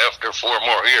there after 4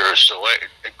 more years. So I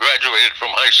graduated from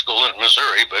high school in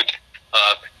Missouri, but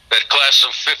that class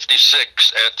of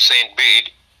 56 at St.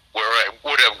 Bede, where I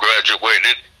would have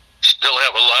graduated, still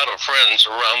have a lot of friends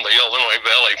around the Illinois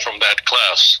Valley from that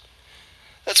class.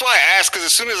 That's why I asked, because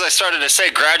as soon as I started to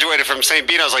say graduated from St.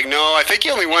 Bede, I was like, no, I think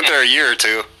you only went there a year or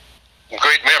two.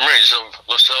 Great memories of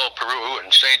LaSalle, Peru,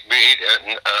 and St. Bede,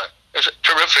 and it's a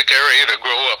terrific area to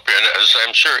grow up in, as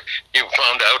I'm sure you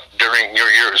found out during your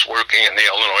years working in the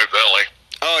Illinois Valley.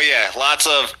 Oh, yeah. Lots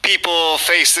of people,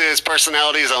 faces,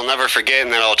 personalities I'll never forget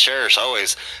and that I'll cherish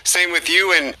always. Same with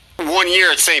you. And 1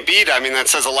 year at St. Bede, I mean, that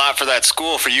says a lot for that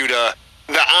school, for you the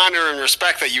honor and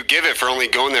respect that you give it for only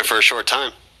going there for a short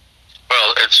time.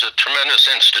 Well, it's a tremendous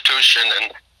institution,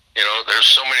 and there's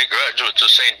so many graduates of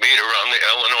St. Bede around the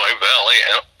Illinois Valley,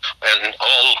 and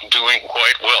all doing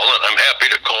quite well, and I'm happy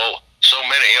to call so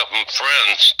many of them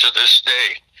friends to this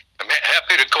day. I'm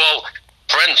happy to call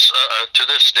friends to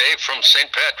this day from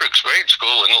St. Patrick's Grade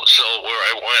School in LaSalle, where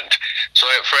I went. So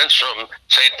I have friends from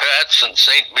St. Pat's and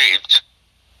St. Bede's.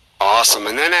 Awesome.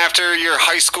 And then after your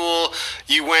high school,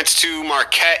 you went to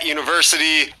Marquette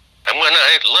University. And when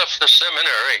I left the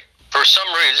seminary, for some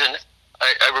reason,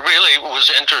 I really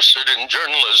was interested in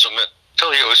journalism. I'll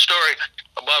tell you a story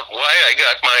about why I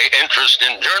got my interest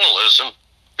in journalism,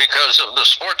 because of the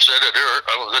sports editor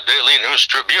of the Daily News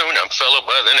Tribune, a fellow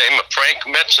by the name of Frank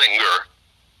Metzinger.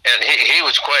 And he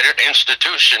was quite an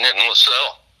institution in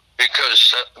LaSalle,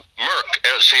 because Merck,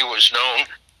 as he was known,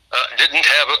 didn't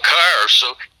have a car.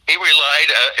 So he relied,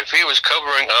 if he was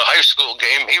covering a high school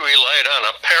game, he relied on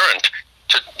a parent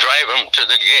to drive him to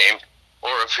the game.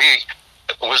 Or if he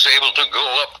was able to go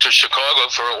up to Chicago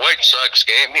for a White Sox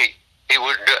game, he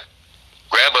would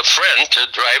grab a friend to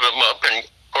drive him up and,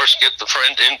 of course, get the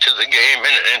friend into the game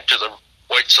and into the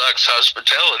White Sox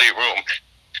hospitality room.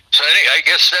 So I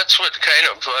guess that's what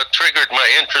kind of triggered my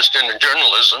interest in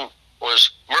journalism,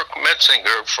 was Merck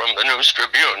Metzinger from the News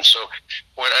Tribune. So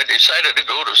when I decided to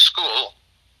go to school,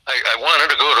 I wanted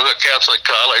to go to a Catholic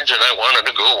college, and I wanted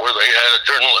to go where they had a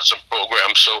journalism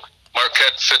program. So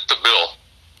Marquette fit the bill.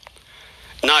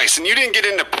 Nice. And you didn't get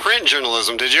into print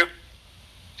journalism, did you?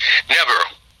 Never.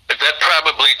 That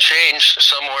probably changed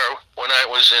somewhere when I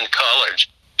was in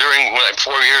college. during my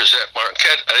 4 years at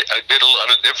Marquette, I did a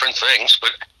lot of different things,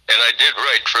 and I did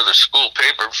write for the school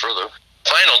paper for the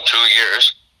final 2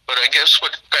 years. But I guess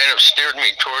what kind of steered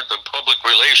me toward the public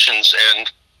relations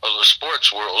end of the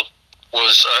sports world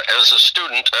was as a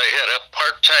student, I had a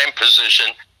part-time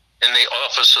position in the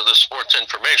office of the sports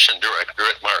information director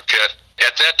at Marquette.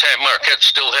 At that time, Marquette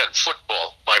still had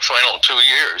football my final 2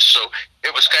 years, so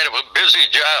it was kind of a busy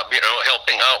job,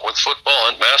 helping out with football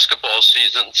and basketball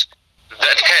seasons.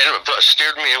 That kind of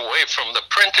steered me away from the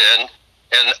print end,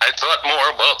 and I thought more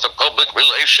about the public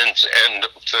relations end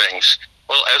of things.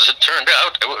 Well, as it turned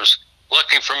out, it was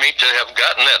lucky for me to have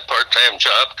gotten that part-time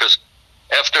job, because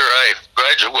after I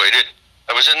graduated,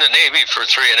 I was in the Navy for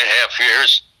 3.5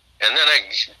 years, and then I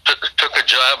took a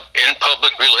job in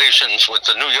public relations with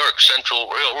the New York Central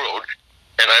Railroad,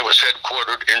 and I was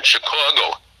headquartered in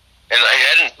Chicago. And I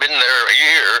hadn't been there a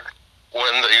year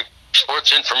when the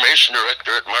sports information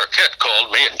director at Marquette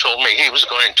called me and told me he was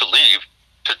going to leave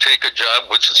to take a job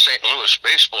with the St. Louis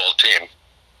baseball team.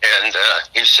 And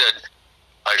he said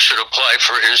I should apply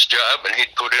for his job, and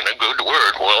he'd put in a good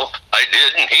word. Well, I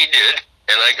did, and he did,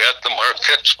 and I got the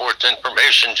Marquette sports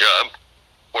information job,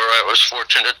 where I was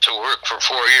fortunate to work for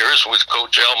 4 years with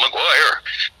Coach Al McGuire,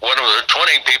 one of the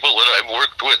 20 people that I've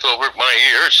worked with over my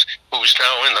years, who's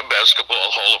now in the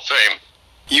Basketball Hall of Fame.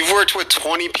 You've worked with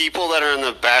 20 people that are in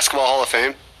the Basketball Hall of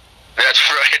Fame? That's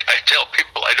right. I tell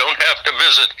people I don't have to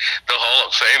visit the Hall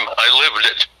of Fame. I lived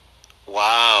it.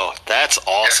 Wow, that's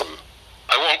awesome.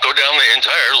 I won't go down the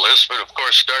entire list, but of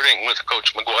course, starting with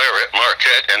Coach McGuire at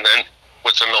Marquette, and then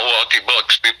with the Milwaukee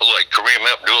Bucks, people like Kareem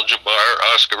Abdul-Jabbar,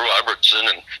 Oscar Robertson,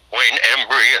 and Wayne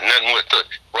Embry, and then with the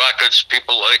Rockets,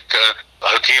 people like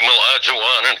Hakeem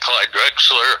Olajuwon and Clyde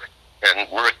Drexler and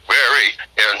Rick Barry,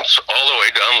 and all the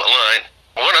way down the line.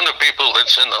 One of the people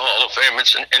that's in the Hall of Fame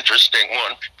is an interesting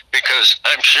one, because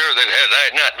I'm sure that had I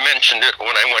not mentioned it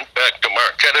when I went back to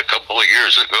Marquette a couple of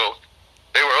years ago,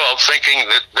 they were all thinking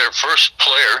that their first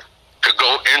player to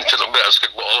go into the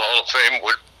Basketball Hall of Fame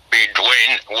would be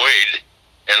Dwayne Wade.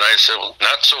 And I said, well,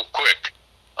 not so quick.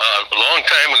 A long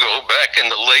time ago, back in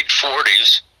the late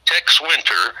 40s, Tex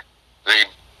Winter, the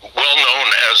well-known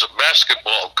as a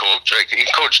basketball coach, he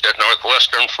coached at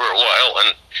Northwestern for a while,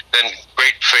 and then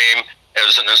great fame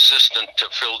as an assistant to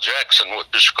Phil Jackson with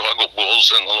the Chicago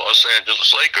Bulls and the Los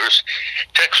Angeles Lakers.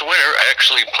 Tex Winter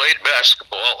actually played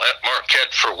basketball at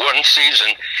Marquette for one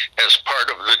season as part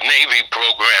of the Navy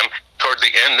program toward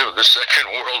the end of the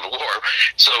Second World War.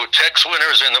 So Tex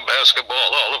Winter's in the Basketball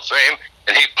Hall of Fame,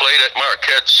 and he played at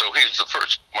Marquette, so he's the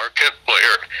first Marquette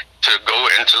player to go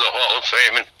into the Hall of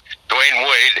Fame, and Dwayne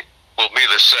Wade will be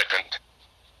the second.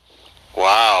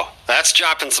 Wow, that's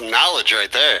dropping some knowledge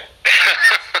right there.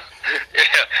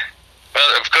 Yeah. Well,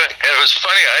 it was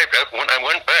funny. When I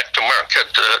went back to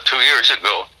Marquette 2 years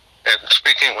ago, and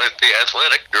speaking with the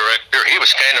athletic director, he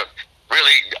was kind of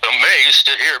really amazed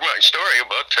to hear my story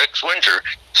about Tex Winter.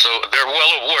 So they're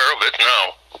well aware of it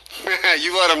now.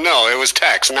 You let them know. It was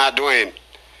Tex, not Dwayne.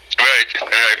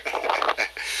 Right.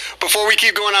 Before we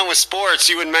keep going on with sports,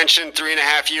 you had mentioned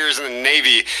 3.5 years in the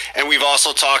Navy, and we've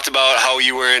also talked about how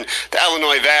you were in the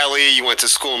Illinois Valley, you went to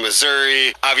school in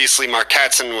Missouri, obviously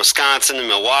Marquette's in Wisconsin and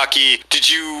Milwaukee. Did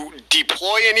you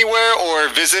deploy anywhere or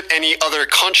visit any other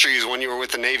countries when you were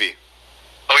with the Navy?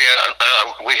 Oh,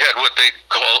 yeah. We had what they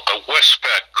call a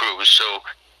Westpac cruise. So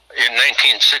in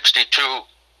 1962,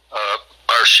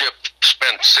 our ship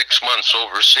spent 6 months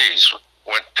overseas.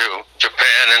 Went to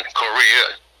Japan and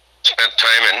Korea, spent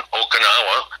time in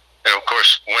Okinawa, and of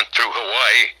course went through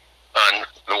Hawaii on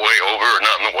the way over and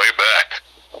on the way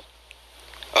back.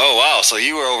 Oh, wow. So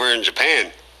you were over in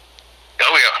Japan.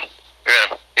 Oh,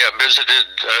 yeah. Visited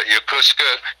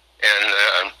Yokosuka,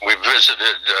 and we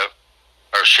visited,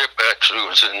 our ship actually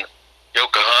was in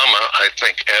Yokohama, I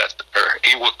think, or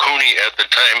Iwakuni at the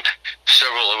time.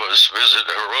 Several of us visited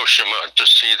Hiroshima to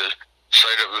see the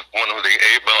site of one of the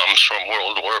A-bombs from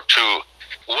World War II.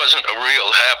 It wasn't a real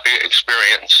happy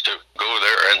experience to go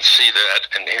there and see that,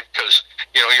 and because,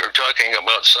 you're talking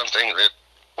about something that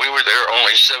we were there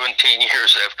only 17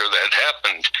 years after that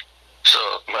happened. So,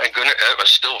 my goodness, that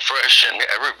was still fresh in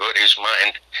everybody's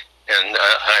mind, and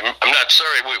I'm not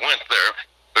sorry we went there,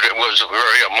 but it was a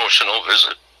very emotional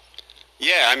visit.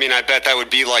 Yeah, I mean, I bet that would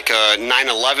be like a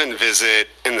 9/11 visit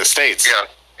in the States. Yeah,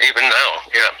 even now,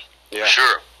 yeah.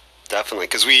 Sure. Definitely,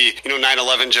 because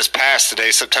 9/11 just passed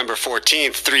today, September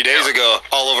 14th, 3 days ago.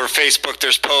 All over Facebook,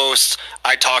 there's posts.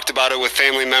 I talked about it with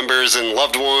family members and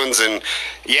loved ones, and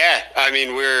yeah, I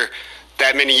mean, we're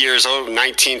that many years old,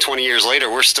 19, 20 years later,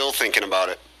 we're still thinking about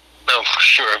it. No, for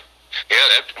sure. Yeah,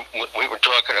 we were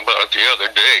talking about it the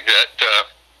other day, that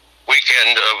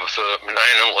weekend of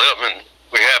 9/11,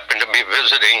 we happened to be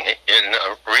visiting in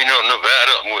Reno,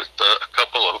 Nevada with a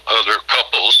couple of other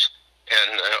couples,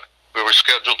 and we were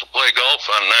scheduled to play golf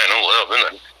on 9/11,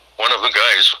 and one of the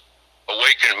guys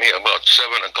awakened me about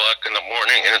 7 o'clock in the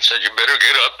morning and said, "You better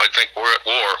get up, I think we're at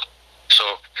war."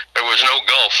 So there was no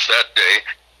golf that day.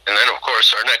 And then, of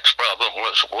course, our next problem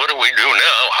was, what do we do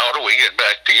now? How do we get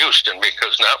back to Houston?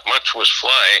 Because not much was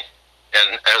flying.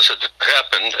 And as it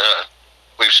happened,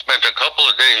 we spent a couple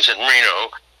of days in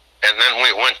Reno, and then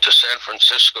we went to San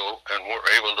Francisco and were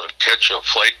able to catch a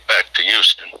flight back to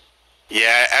Houston.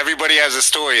 Yeah, everybody has a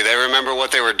story. They remember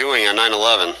what they were doing on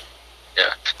 9/11.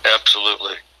 Yeah,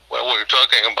 absolutely. Well, we were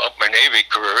talking about my Navy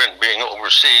career and being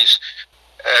overseas.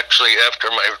 Actually, after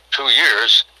my 2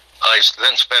 years, I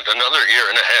then spent another year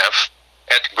and a half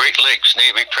at Great Lakes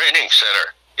Navy Training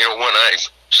Center. You know, when I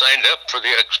signed up for the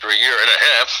extra year and a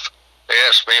half, they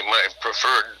asked me my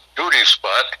preferred duty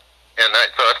spot, and I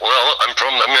thought, well, I'm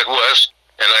from the Midwest,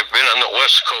 and I've been on the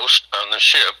West Coast on the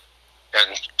ship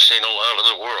and seen a lot of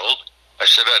the world. I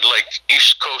said I'd like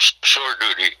East Coast shore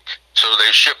duty. So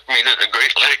they shipped me to the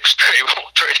Great Lakes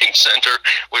Naval Training Center,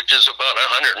 which is about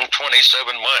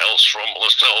 127 miles from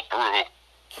LaSalle, Peru.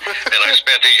 And I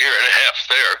spent a year and a half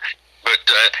there.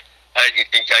 But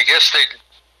I guess they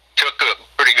took a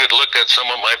pretty good look at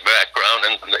some of my background,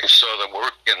 and they saw the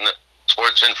work in the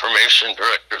Sports Information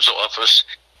Director's office.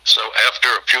 So after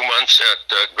a few months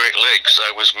at Great Lakes,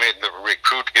 I was made the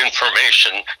Recruit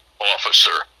Information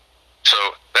Officer. So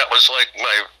that was like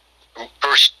my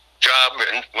first job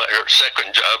and my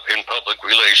second job in public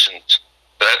relations.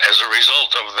 That as a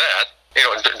result of that, you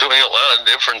know, doing a lot of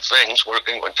different things,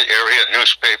 working with the area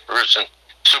newspapers and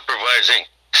supervising,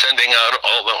 sending out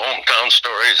all the hometown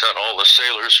stories on all the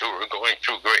sailors who were going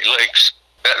through Great Lakes.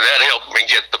 That helped me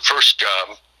get the first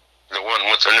job, the one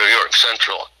with the New York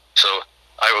Central. So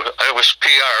I was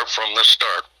PR from the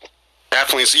start.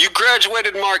 Definitely. So you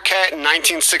graduated Marquette in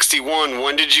 1961.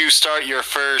 When did you start your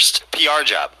first PR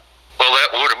job? Well,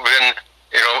 that would have been,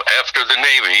 you know, after the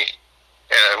Navy,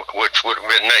 which would have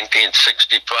been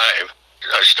 1965.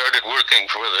 I started working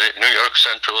for the New York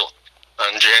Central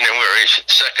on January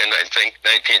 2nd, I think,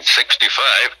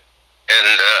 1965,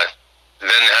 and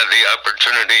then had the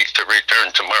opportunity to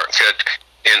return to Marquette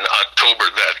in October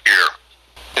that year.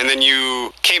 And then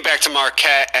you came back to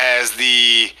Marquette as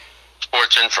the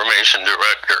Sports Information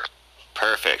Director.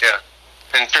 Perfect. Yeah.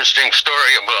 Interesting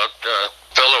story about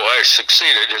fellow I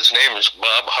succeeded. His name is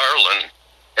Bob Harlan.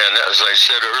 And as I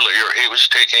said earlier, he was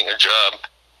taking a job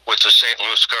with the St.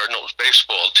 Louis Cardinals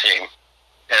baseball team.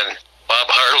 And Bob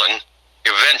Harlan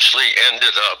eventually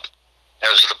ended up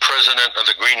as the president of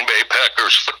the Green Bay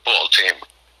Packers football team.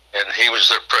 And he was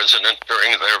their president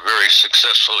during their very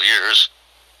successful years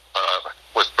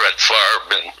with Brett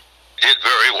Favre, and did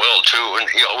very well too. And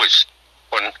he always,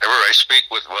 whenever I speak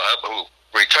with Bob, who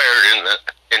retired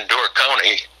in Door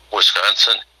County,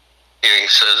 Wisconsin, he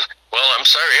says, "Well, I'm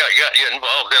sorry I got you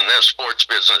involved in that sports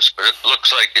business, but it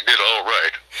looks like you did all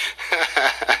right."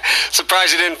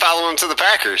 Surprised you didn't follow him to the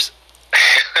Packers.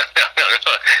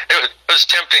 It was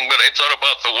tempting, but I thought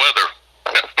about the weather.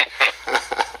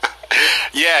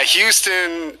 Yeah,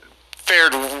 Houston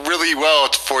fared really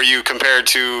well for you compared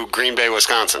to Green Bay,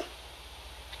 Wisconsin.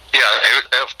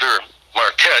 Yeah, after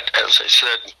Marquette, as I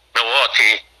said,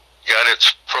 Milwaukee got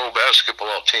its pro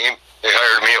basketball team. They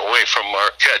hired me away from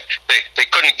Marquette. They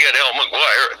couldn't get Al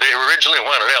McGuire. They originally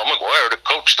wanted Al McGuire to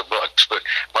coach the Bucks, but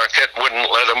Marquette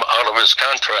wouldn't let him out of his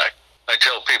contract. I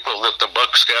tell people that the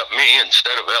Bucks got me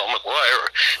instead of Al McGuire,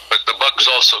 but the Bucks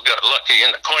also got lucky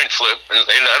in the coin flip, and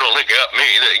they not only got me,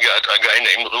 they got a guy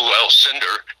named Lou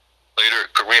Alcindor, later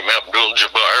Kareem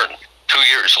Abdul-Jabbar, and 2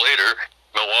 years later,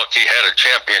 Milwaukee had a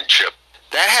championship.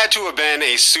 That had to have been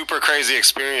a super crazy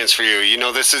experience for you. You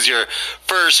know, this is your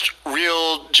first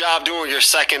real job doing your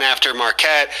second after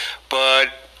Marquette, but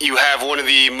you have one of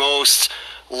the most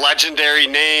legendary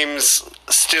names,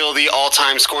 still the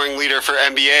all-time scoring leader for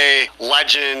NBA,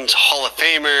 legend, Hall of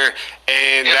Famer,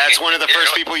 and that's one of the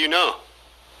first people you know.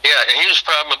 Yeah, and he was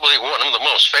probably one of the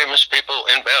most famous people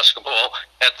in basketball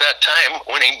at that time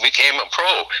when he became a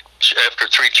pro. After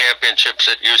 3 championships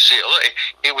at UCLA,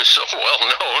 he was so well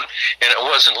known, and it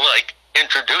wasn't like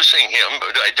introducing him,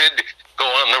 but I did go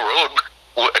on the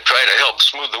road, try to help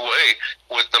smooth the way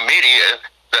with the media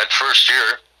that first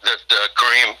year that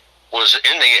Kareem was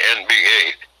in the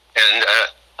NBA. And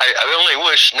I only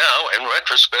wish now, in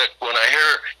retrospect, when I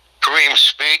hear Kareem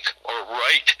speak or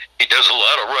write, he does a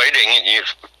lot of writing, and you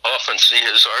often see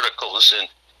his articles in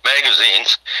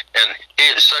magazines, and he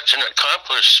is such an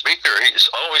accomplished speaker. He's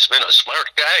always been a smart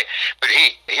guy, but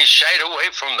he he shied away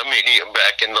from the media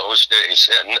back in those days,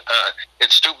 and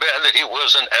it's too bad that he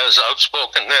wasn't as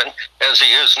outspoken then as he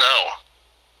is now.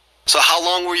 So how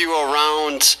long were you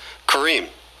around Kareem?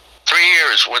 3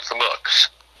 years with the Bucks.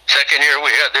 Second year we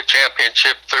had the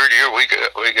championship. Third year we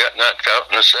got knocked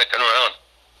out in the second round.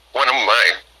 One of my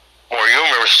more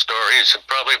humorous stories, it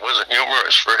probably wasn't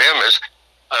humorous for him, is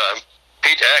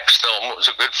Pete Axtell was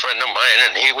a good friend of mine,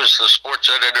 and he was the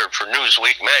sports editor for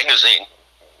Newsweek magazine.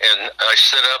 And I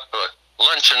set up a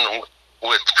luncheon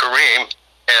with Kareem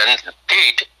and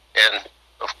Pete, and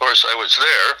of course I was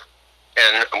there,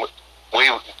 and we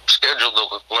scheduled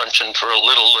the luncheon for a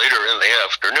little later in the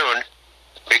afternoon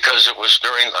because it was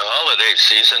during the holiday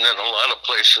season and a lot of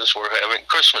places were having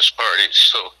Christmas parties.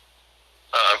 So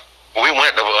we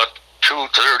went about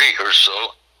 2:30 or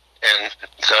so and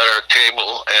got our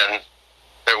table, and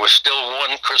there was still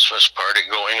one Christmas party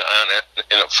going on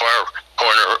in a far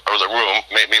corner of the room,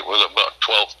 maybe with about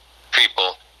 12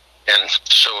 people. And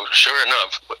so sure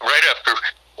enough, right after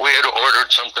we had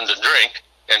ordered something to drink,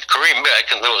 and Kareem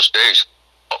back in those days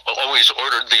always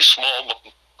ordered these small,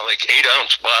 like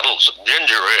 8-ounce bottles of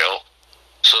ginger ale.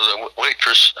 So the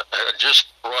waitress had just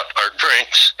brought our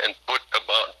drinks and put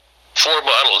about 4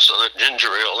 bottles of the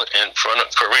ginger ale in front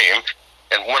of Kareem.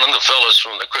 And one of the fellas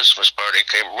from the Christmas party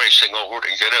came racing over to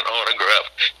get an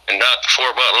autograph and knocked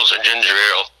 4 bottles of ginger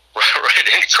ale right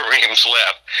in Kareem's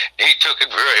lap. He took it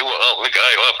very well. The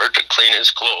guy offered to clean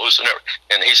his clothes,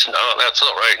 and he said, "No, that's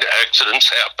all right. Accidents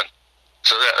happen."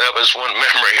 So that was one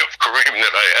memory of Kareem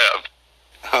that I have.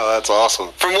 Oh, that's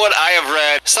awesome. From what I have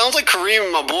read, sounds like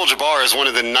Kareem Abdul-Jabbar is one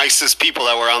of the nicest people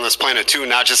that were on this planet too,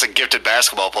 not just a gifted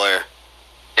basketball player.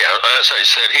 Yeah, as I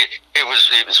said, he was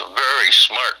a very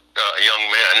smart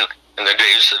young man in the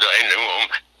days that I knew him,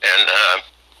 and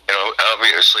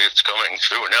obviously it's coming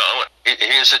through now.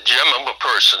 He's a gem of a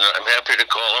person. I'm happy to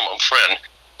call him a friend.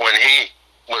 When he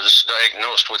was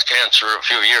diagnosed with cancer a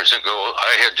few years ago,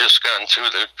 I had just gone through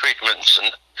the treatments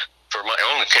and for my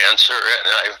own cancer, and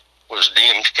I was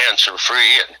deemed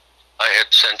cancer-free, and I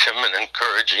had sent him an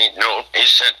encouraging note. He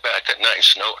sent back a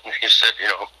nice note, and he said,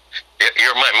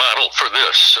 "You're my model for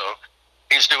this." So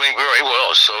he's doing very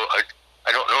well. So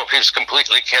I don't know if he's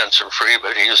completely cancer-free,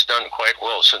 but he has done quite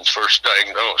well since first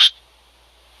diagnosed.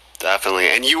 Definitely.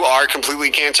 And you are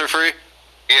completely cancer-free?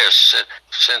 Yes.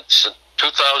 Since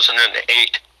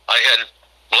 2008, I had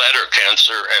bladder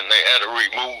cancer, and they had to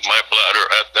remove my bladder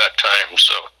at that time.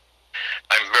 So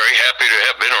I'm very happy to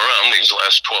have been around these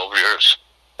last 12 years.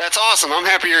 That's awesome. I'm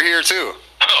happy you're here, too.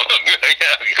 Oh,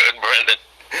 yeah, good, Brendan.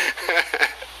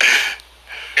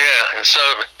 Yeah, and so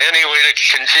anyway,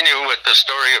 to continue with the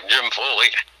story of Jim Foley,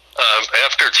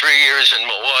 after 3 years in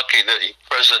Milwaukee, the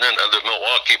president of the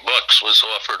Milwaukee Bucks was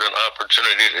offered an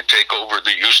opportunity to take over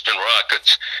the Houston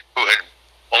Rockets, who had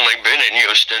only been in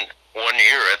Houston 1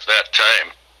 year at that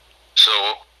time.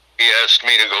 So he asked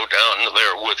me to go down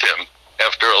there with him.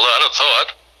 After a lot of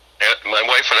thought, my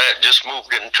wife and I had just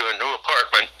moved into a new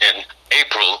apartment in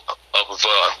April of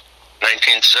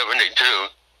 1972.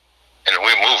 And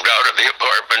we moved out of the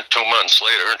apartment 2 months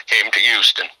later and came to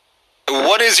Houston.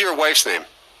 What is your wife's name?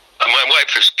 My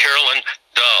wife is Carolyn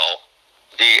Dahl,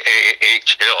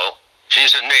 D-A-H-L.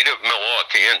 She's a native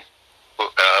Milwaukeean.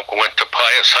 Went to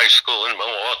Pius High School in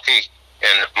Milwaukee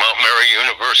and Mount Mary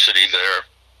University there.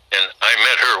 And I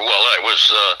met her while I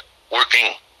was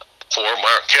working for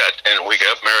Marquette, and we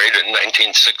got married in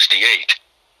 1968.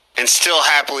 And still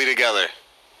happily together.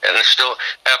 And still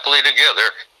happily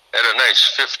together. Had a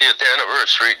nice 50th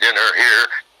anniversary dinner here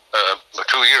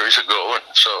 2 years ago,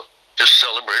 and so just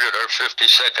celebrated our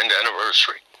 52nd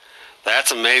anniversary.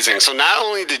 That's amazing. So not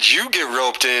only did you get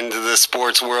roped into the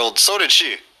sports world, so did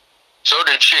she. So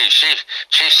did she.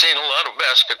 She's seen a lot of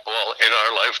basketball in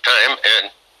our lifetime,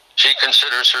 and she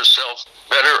considers herself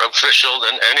better official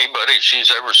than anybody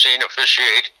she's ever seen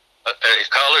officiate a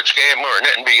college game or an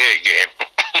NBA game.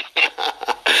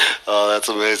 Oh, that's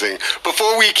amazing.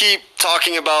 Before we keep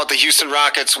talking about the Houston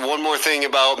Rockets, one more thing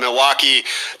about Milwaukee.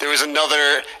 There was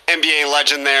another NBA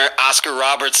legend there, Oscar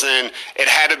Robertson. It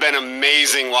had to have been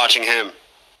amazing watching him.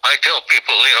 I tell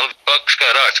people, the Bucks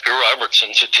got Oscar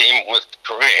Robertson to team with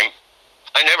Kareem.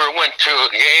 I never went to a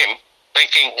game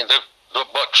thinking that the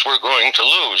Bucks were going to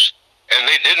lose. And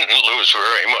they didn't lose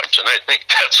very much, and I think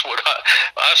that's what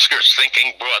Oscar's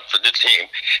thinking brought for the team.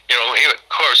 He, of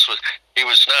course, he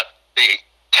was not the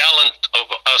talent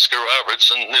of Oscar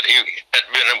Robertson that he had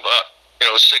been about,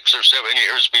 6 or 7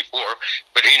 years before,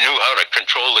 but he knew how to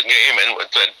control the game, and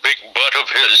with that big butt of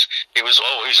his, he was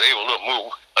always able to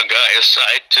move a guy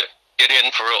aside to get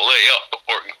in for a layup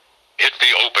or hit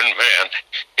the open man.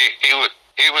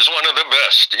 He was one of the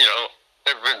best,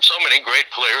 there have been so many great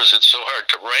players, it's so hard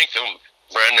to rank them,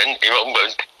 Brendan,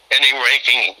 but any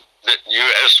ranking that you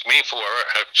ask me for,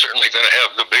 I'm certainly going to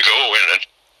have the big O in it.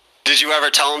 Did you ever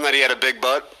tell him that he had a big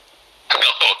butt?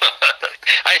 No,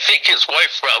 I think his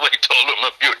wife probably told him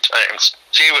a few times.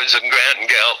 She was a grand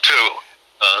gal, too.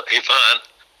 Yvonne,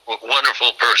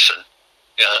 wonderful person.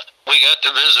 Yeah, we got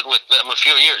to visit with them a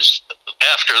few years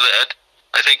after that.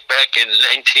 I think back in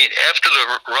after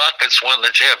the Rockets won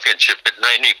the championship in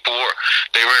 '94,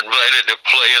 they were invited to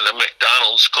play in the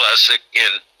McDonald's Classic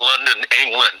in London,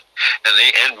 England, and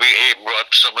the NBA brought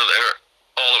some of their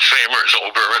Hall of Famers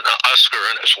over, and Oscar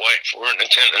and his wife were in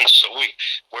attendance, so we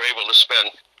were able to spend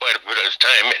quite a bit of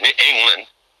time in England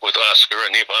with Oscar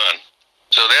and Yvonne.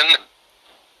 So then,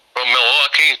 from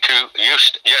Milwaukee to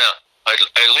Houston,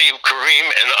 I leave Kareem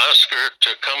and Oscar to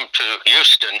come to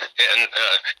Houston, and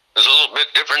it was a little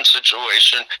bit different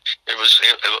situation. It was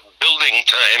a building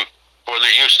time for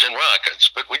the Houston Rockets,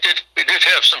 but we did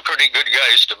have some pretty good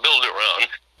guys to build around.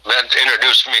 That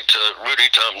introduced me to Rudy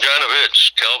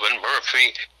Tomjanovich, Calvin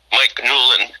Murphy, Mike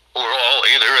Newland, who were all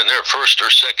either in their first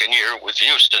or second year with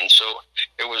Houston. So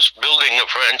it was building a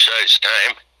franchise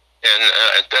time, and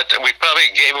at that time we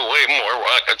probably gave away more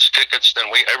Rockets tickets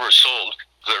than we ever sold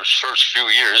those first few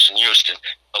years in Houston.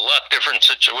 A lot different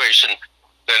situation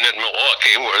than in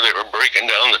Milwaukee, where they were breaking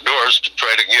down the doors to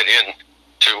try to get in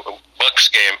to Bucks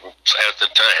games at the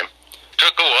time.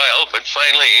 Took a while, but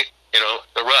finally,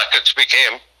 the Rockets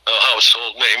became a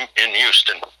household name in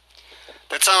Houston.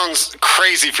 That sounds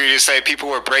crazy for you to say people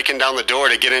were breaking down the door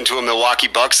to get into a Milwaukee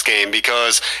Bucks game,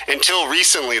 because until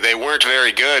recently they weren't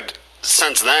very good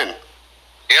since then.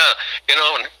 Yeah,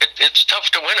 it's tough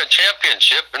to win a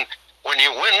championship, and when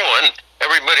you win one,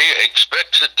 everybody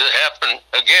expects it to happen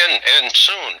again and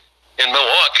soon. In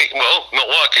Milwaukee,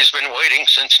 Milwaukee's been waiting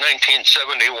since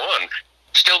 1971.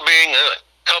 Still being a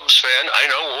Cubs fan, I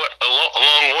know what a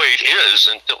long wait is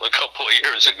until a couple of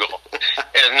years ago.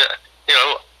 And,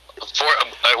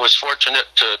 I was fortunate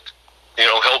to,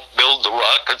 help build the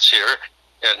Rockets here,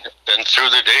 and then through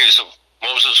the days of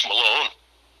Moses Malone,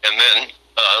 and then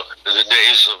the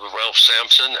days of Ralph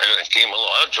Sampson and Hakeem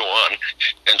Olajuwon.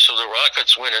 And so the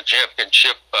Rockets win a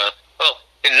championship.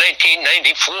 In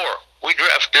 1994, we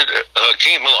drafted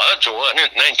Hakeem Olajuwon in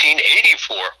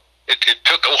 1984. It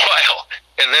took a while,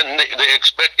 and then they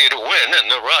expect you to win,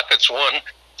 and the Rockets won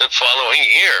the following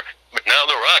year. But now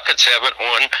the Rockets haven't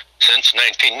won since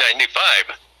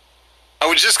 1995. I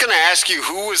was just going to ask you,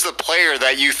 who was the player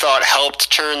that you thought helped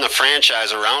turn the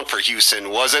franchise around for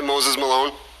Houston? Was it Moses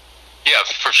Malone? Yeah,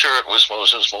 for sure it was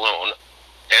Moses Malone.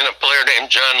 And a player named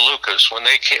John Lucas. When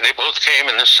they both came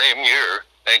in the same year,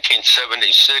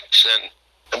 1976,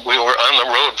 and we were on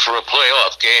the road for a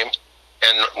playoff game.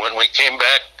 And when we came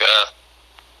back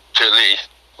to it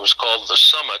was called the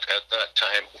Summit at that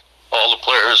time, all the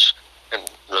players and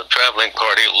the traveling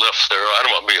party left their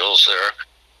automobiles there.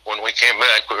 When we came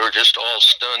back, we were just all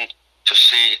stunned to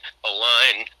see a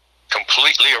line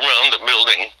completely around the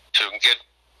building to get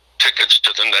tickets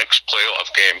to the next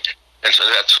playoff game. And so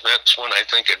that's when I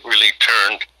think it really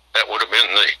turned. That would have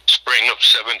been the spring of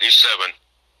 '77.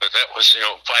 But that was,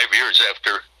 5 years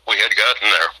after we had gotten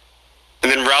there.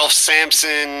 And then Ralph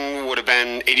Sampson would have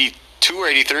been 82 or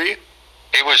 83?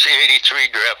 It was the 83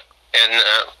 draft, and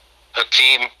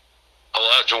Hakeem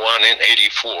Olajuwon in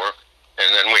 84.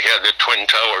 And then we had the Twin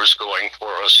Towers going for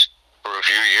us for a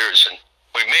few years. And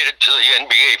we made it to the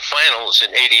NBA Finals in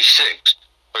 86,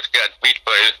 but got beat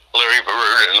by Larry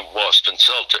Bird and the Boston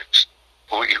Celtics.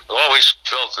 We always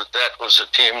felt that was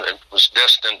a team that was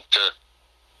destined to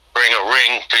bring a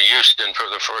ring to Houston for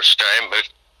the first time, but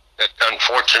that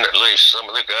unfortunately some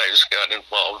of the guys got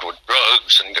involved with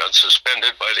drugs and got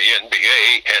suspended by the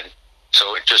NBA, and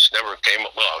so it just never came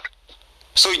about.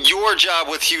 So your job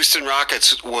with Houston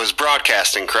Rockets was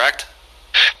broadcasting, correct?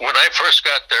 When I first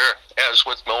got there, as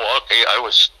with Milwaukee, I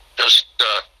was just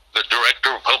the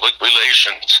director of public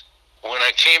relations. When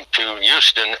I came to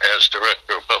Houston as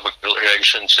director of public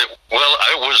relations,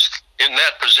 I was in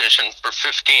that position for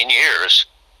 15 years.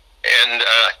 And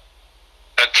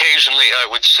occasionally I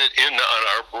would sit in on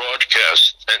our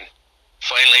broadcast. And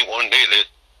finally one day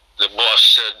the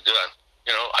boss said,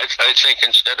 I think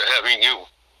instead of having you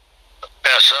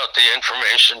pass out the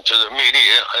information to the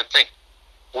media, I think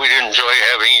we'd enjoy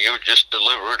having you just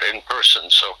deliver it in person.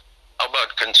 So how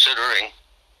about considering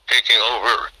taking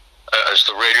over as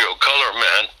the radio color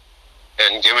man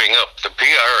and giving up the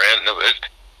PR end of it?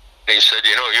 And he said,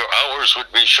 your hours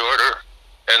would be shorter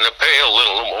and the pay a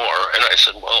little more. And I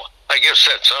said, well, I guess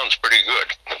that sounds pretty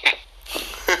good.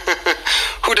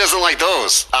 Who doesn't like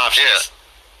those options?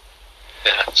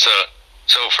 Yeah. So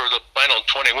So for the final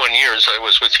 21 years I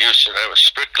was with Houston, I was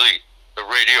strictly the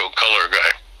radio color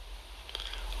guy.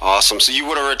 Awesome. So you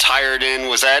would have retired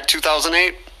was that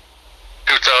 2008?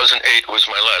 2008 was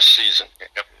my last season.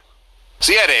 Yep.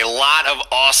 So you had a lot of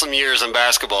awesome years in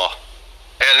basketball.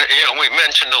 And, we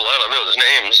mentioned a lot of those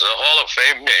names, the Hall of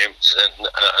Fame names, and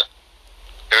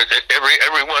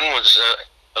everyone was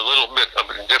a little bit of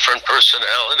a different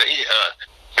personality.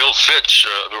 Bill Fitch,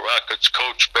 the Rockets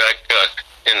coach back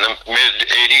in the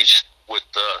mid-'80s with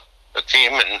the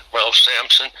team, and Ralph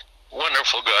Sampson,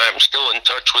 wonderful guy. I'm still in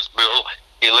touch with Bill.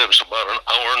 He lives about an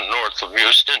hour north of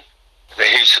Houston.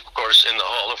 He's, of course, in the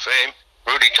Hall of Fame.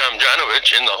 Rudy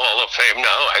Tomjanovich in the Hall of Fame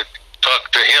now. I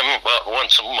talk to him about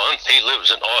once a month. He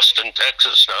lives in Austin,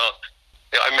 Texas now.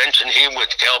 I mentioned he with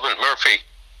Calvin Murphy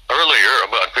earlier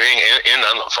about being in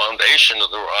on the foundation of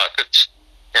the Rockets.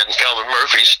 And Calvin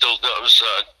Murphy still does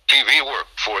TV work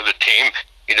for the team.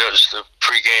 He does the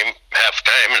pregame,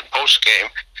 halftime, and postgame.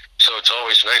 So it's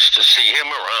always nice to see him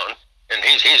around. And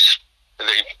he's the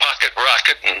pocket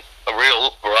rocket and a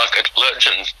real Rocket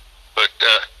legend. But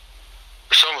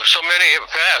so many have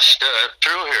passed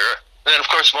through here. Then, of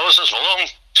course, Moses Malone,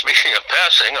 speaking of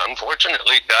passing,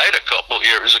 unfortunately died a couple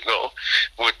years ago,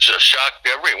 which shocked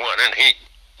everyone. And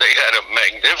they had a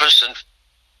magnificent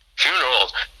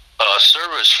funeral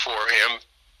service for him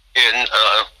in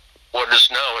what is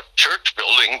now a church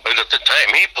building, but at the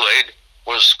time he played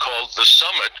was called the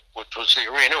Summit, which was the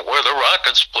arena where the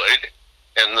Rockets played.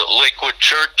 And the Lakewood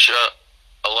Church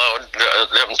allowed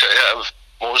them to have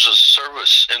Moses'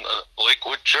 service in the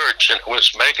Lakewood Church, and it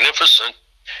was magnificent.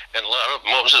 And a lot of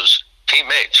Moses'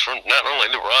 teammates from not only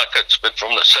the Rockets, but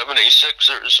from the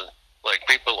 76ers, like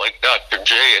people like Dr.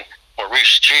 J and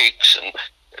Maurice Cheeks and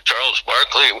Charles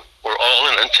Barkley were all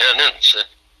in attendance.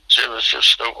 And it was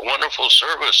just a wonderful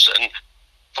service. And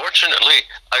fortunately,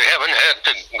 I haven't had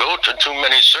to go to too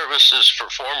many services for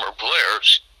former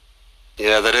players.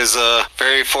 Yeah, that is a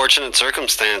very fortunate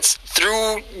circumstance.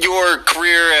 Through your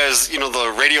career as,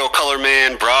 the radio color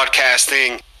man,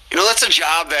 broadcasting, that's a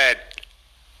job that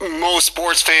most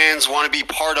sports fans want to be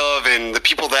part of, and the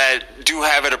people that do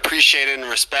have it appreciate it and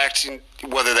respect,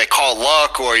 whether they call it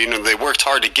luck or, they worked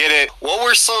hard to get it. What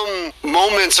were some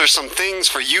moments or some things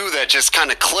for you that just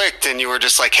kind of clicked and you were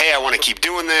just like, hey, I want to keep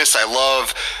doing this. I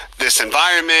love this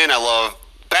environment. I love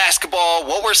basketball.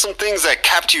 What were some things that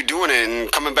kept you doing it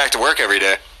and coming back to work every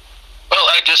day? Well,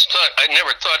 I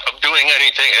never thought of doing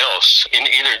anything else in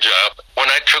either job. When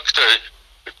I took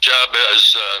the job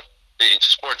as the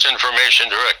sports information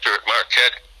director at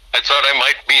Marquette, I thought I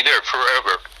might be there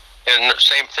forever. And the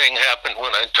same thing happened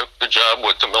when I took the job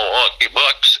with the Milwaukee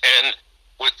Bucks and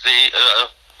with the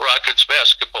Rockets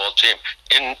basketball team.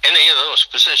 In any of those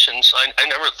positions, I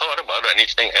never thought about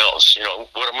anything else.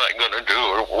 What am I going to do,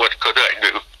 or what could I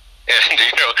do? And,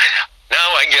 now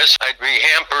I guess I'd be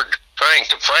hampered trying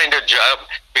to find a job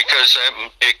because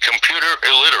I'm a computer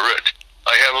illiterate.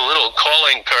 I have a little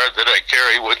calling card that I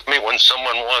carry with me when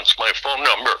someone wants my phone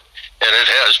number, and it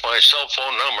has my cell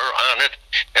phone number on it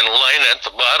and a line at the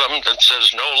bottom that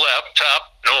says no laptop,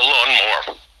 no lawnmower.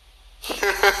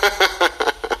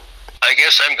 I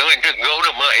guess I'm going to go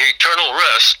to my eternal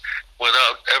rest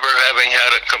without ever having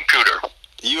had a computer.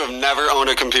 You have never owned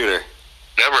a computer?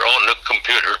 Never owned a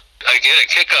computer. I get a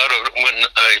kick out of it when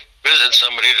I visit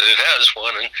somebody that has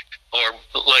one, or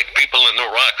like people in the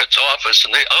Rockets office,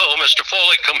 and they, oh, Mr.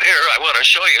 Foley, come here, I want to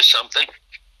show you something.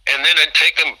 And then it'd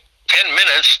take them 10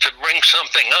 minutes to bring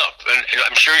something up. And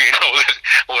I'm sure you know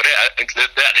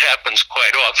that happens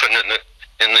quite often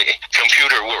in the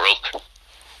computer world.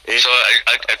 So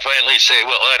I finally say,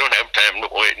 well, I don't have time to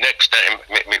wait. Next time,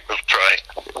 maybe we'll try.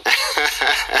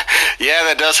 Yeah,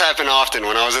 that does happen often.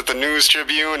 When I was at the News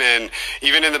Tribune and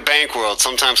even in the bank world,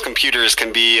 sometimes computers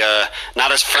can be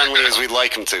not as friendly as we'd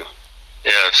like them to.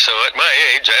 Yeah, so at my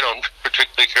age, I don't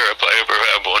particularly care if I ever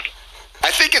have one.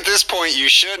 I think at this point you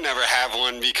should never have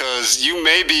one because you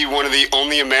may be one of the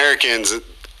only Americans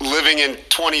living in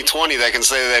 2020 that can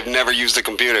say that they've never used a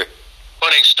computer.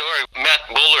 Funny story, Matt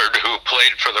Bullard, who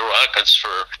played for the Rockets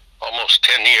for almost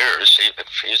 10 years,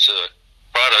 he's a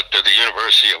product of the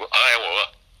University of Iowa.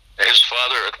 His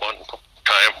father at one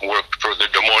time worked for the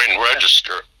Des Moines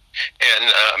Register, and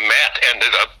Matt ended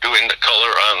up doing the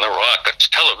color on the Rockets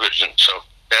television, so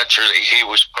naturally he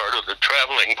was part of the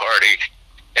traveling party.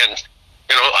 And,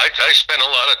 I spent a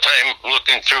lot of time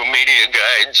looking through media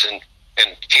guides and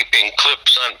keeping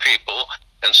clips on people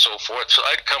and so forth. So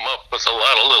I'd come up with a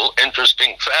lot of little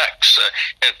interesting facts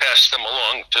and pass them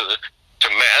along to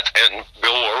Matt and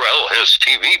Bill Worrell, his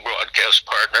TV broadcast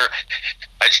partner,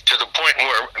 to the point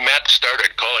where Matt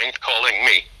started calling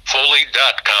me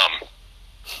Foley.com.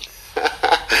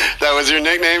 That was your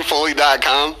nickname,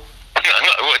 Foley.com?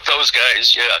 With those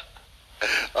guys, yeah.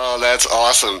 Oh, that's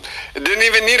awesome. It didn't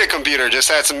even need a computer, just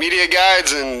had some media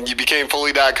guides and you became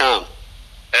Foley.com.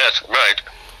 That's right.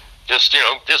 Just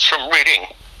from reading.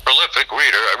 Prolific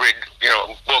reader. I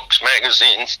read, books,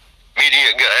 magazines,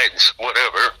 media guides,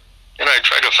 whatever. And I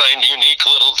try to find unique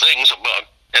little things about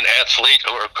an athlete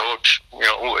or a coach,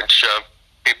 which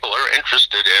people are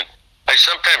interested in. I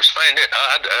sometimes find it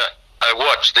odd. I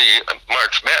watch the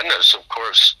March Madness, of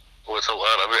course, with a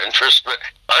lot of interest, but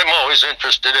I'm always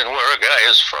interested in where a guy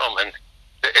is from. And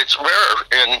it's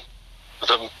rare in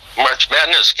the March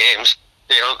Madness games.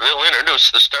 They'll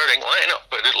introduce the starting lineup,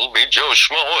 but it'll be Joe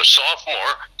Schmo, a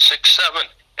sophomore, 6'7",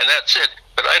 and that's it.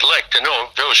 But I'd like to know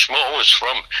if Joe Schmo was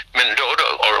from Mendota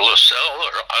or LaSalle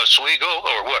or Oswego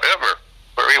or whatever,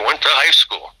 where he went to high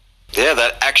school. Yeah,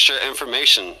 that extra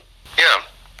information. Yeah.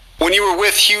 When you were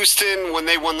with Houston, when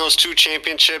they won those 2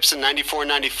 championships in 94 and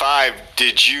 95,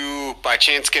 did you by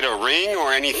chance get a ring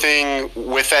or anything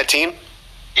with that team?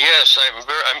 Yes,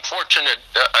 I'm fortunate.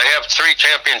 I have 3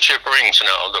 championship rings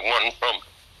now. The one from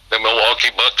the Milwaukee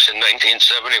Bucks in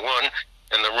 1971,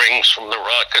 and the rings from the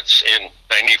Rockets in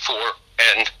 94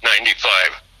 and 95.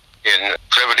 In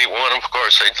 71, of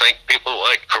course, I thank people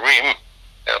like Kareem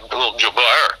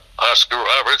Abdul-Jabbar, Oscar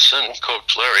Robertson,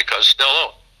 Coach Larry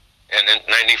Costello. And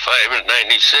in 95 and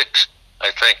 96,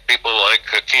 I thank people like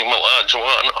Hakeem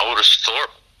Olajuwon, Otis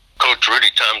Thorpe, Coach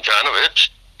Rudy Tomjanovich,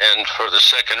 and for the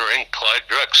second ring, Clyde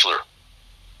Drexler.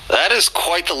 That is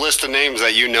quite the list of names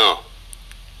that you know.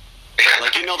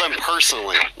 Like you know them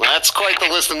personally. That's quite the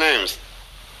list of names.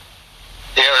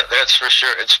 Yeah, that's for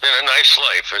sure. It's been a nice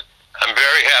life. I'm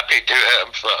very happy to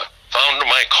have found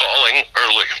my calling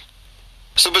early.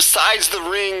 So besides the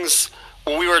rings,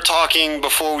 when we were talking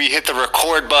before we hit the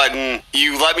record button,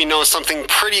 you let me know something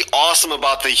pretty awesome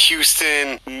about the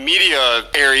Houston media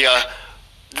area.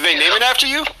 Did they name it after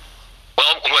you?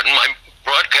 Well, when my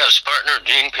broadcast partner,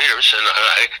 Gene Peterson,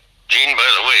 and Gene, by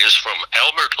the way, is from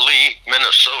Albert Lee,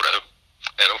 Minnesota.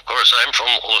 And, of course, I'm from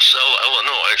LaSalle,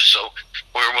 Illinois, so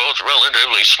we're both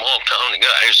relatively small-town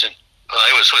guys. And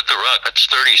I was with the Rockets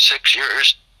 36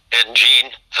 years, and Gene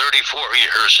 34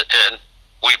 years, and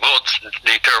we both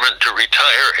determined to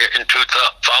retire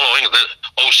following the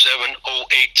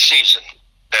 07-08 season.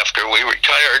 After we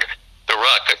retired, the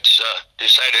Rockets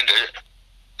decided to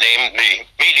name the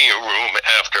media room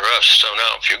after us. So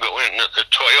now if you go into the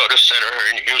Toyota Center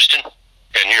in Houston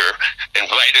and you're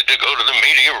invited to go to the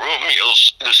media room,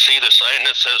 you'll see the sign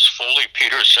that says Foley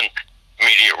Peterson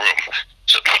Media Room.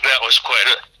 So that was quite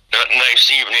a nice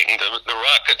evening. The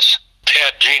Rockets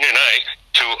had Gene and I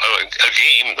to a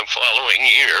game the following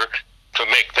year to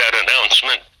make that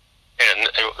announcement. And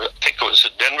I think it was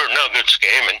a Denver Nuggets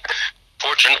game. And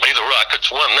fortunately, the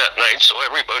Rockets won that night, so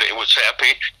everybody was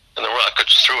happy. And the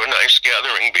Rockets threw a nice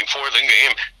gathering before the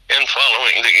game and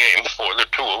following the game for the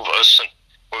 2 of us. And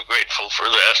we're grateful for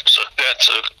that. So that's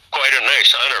quite a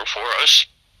nice honor for us.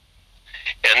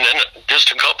 And then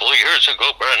just a couple of years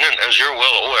ago, Brendan, as you're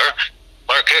well aware,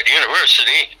 Marquette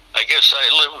University, I guess I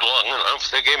lived long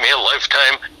enough. They gave me a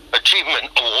Lifetime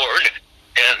Achievement Award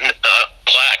and a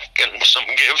plaque and some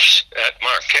gifts at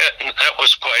Marquette. And that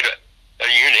was quite a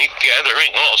unique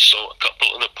gathering also. A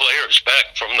couple of the players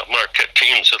back from the Marquette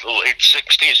teams of the late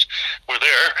 60s were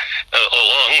there,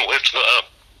 along with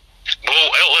Bo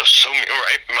Ellis, whom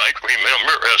you might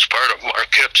remember as part of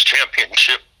Marquette's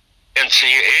championship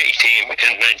NCAA team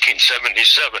in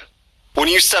 1977. When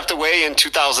you stepped away in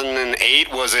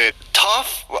 2008, was it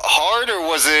tough, hard, or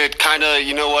was it kind of,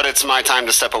 you know what, it's my time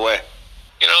to step away?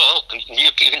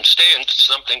 You can stay in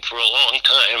something for a long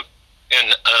time.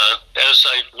 And as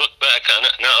I look back on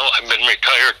it now, I've been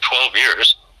retired 12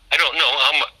 years. I don't know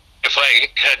if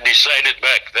I had decided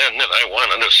back then that I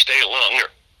wanted to stay longer.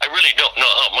 I really don't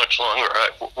know how much longer I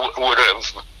would have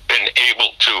been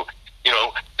able to.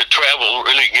 The travel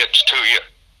really gets to you,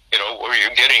 where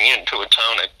you're getting into a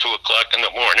town at 2 o'clock in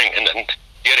the morning and then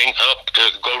getting up to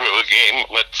go to a game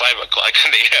at 5 o'clock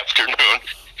in the afternoon.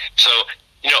 So,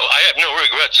 I have no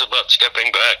regrets about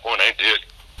stepping back when I did.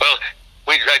 Well,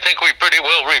 I think we pretty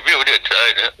well reviewed it.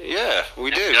 Yeah,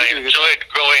 we did. I enjoyed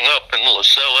growing up in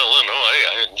LaSalle, Illinois.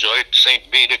 I enjoyed St.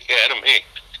 Bede Academy.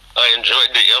 I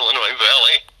enjoyed the Illinois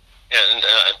Valley. And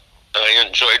I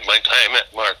enjoyed my time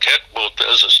at Marquette, both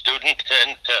as a student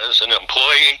and as an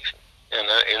employee. And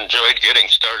I enjoyed getting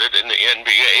started in the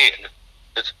NBA. And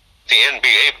the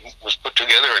NBA was put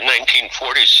together in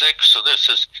 1946, so this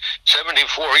is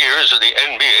 74 years of the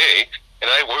NBA. And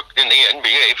I worked in the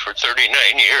NBA for 39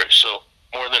 years, so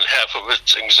more than half of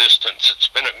its existence. It's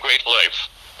been a great life.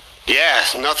 Yeah,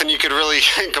 nothing you could really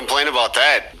complain about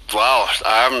that. Wow.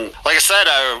 Like I said,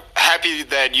 I'm happy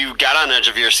that you got on Edge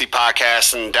of Your Seat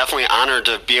podcast and definitely honored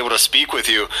to be able to speak with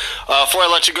you. Before I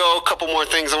let you go, a couple more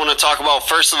things I want to talk about.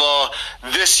 First of all,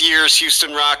 this year's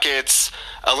Houston Rockets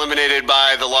eliminated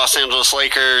by the Los Angeles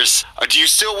Lakers. Do you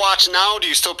still watch now? Do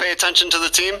you still pay attention to the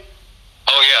team?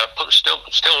 Oh yeah, still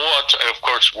watch. Of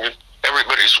course,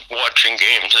 everybody's watching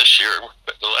games this year.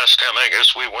 But the last time I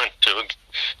guess we went to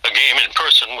a game in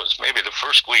person was maybe the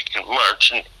first week in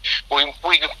March, and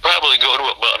we could probably go to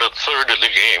about a third of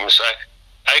the games.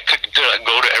 I could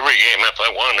go to every game if I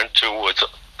wanted to with the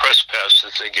press pass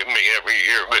that they give me every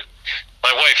year, but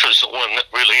my wife is the one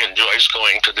that really enjoys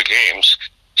going to the games.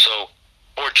 So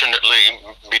fortunately,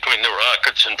 between the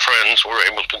Rockets and friends, we're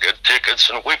able to get tickets,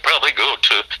 and we probably go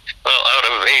to, out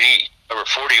of 80 or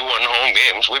 41 home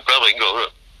games, we probably go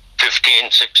to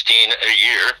 15, 16 a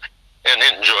year and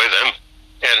enjoy them.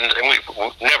 And we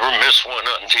never miss one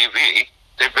on TV.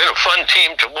 They've been a fun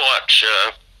team to watch.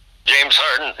 James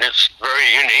Harden is very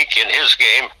unique in his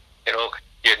game. You know,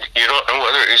 you don't know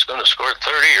whether he's going to score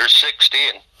 30 or 60.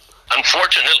 And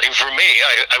unfortunately for me,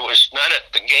 I was not at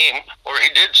the game where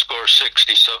he did score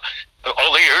 60. So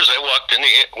all the years I worked in the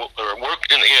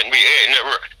NBA,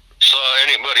 never saw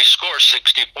anybody score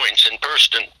 60 points in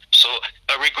person. So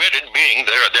I regretted being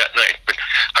there that night. But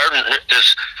Harden is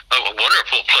a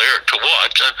wonderful player to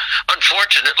watch. And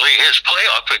unfortunately, his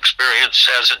playoff experience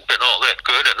hasn't been all that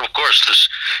good. And of course,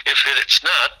 if it's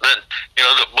not, then, you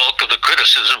know, the bulk of the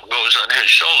criticism goes on his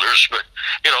shoulders. But,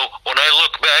 you know, when I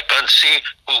look back and see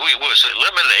who he was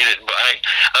eliminated by,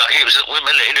 he was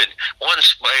eliminated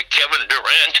once by Kevin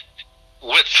Durant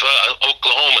with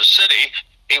Oklahoma City.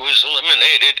 He was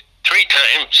eliminated 3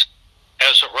 times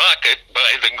as a Rocket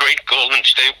by the great Golden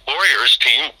State Warriors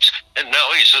teams, and now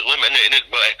he's eliminated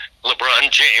by LeBron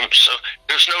James. So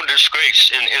there's no disgrace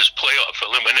in his playoff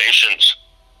eliminations.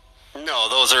 No,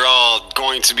 those are all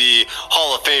going to be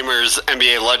Hall of Famers,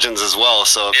 NBA legends as well.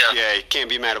 So, yeah, you can't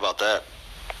be mad about that.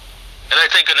 And I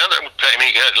think another time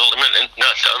he got eliminated,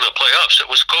 not out of the playoffs, it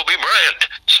was Kobe Bryant.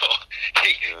 So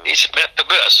he's met the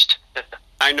best.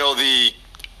 I know the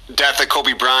death of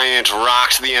Kobe Bryant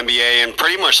rocked the NBA and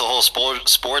pretty much the whole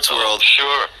sports world.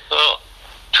 Sure. Oh,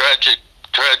 tragedy.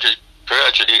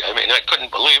 I mean, I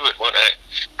couldn't believe it when I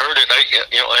heard it. I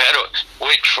had to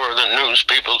wait for the news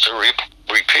people to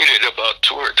repeat it about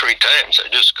 2 or 3 times. I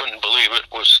just couldn't believe it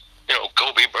was,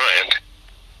 Kobe Bryant.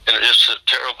 And it's just a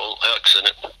terrible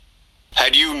accident.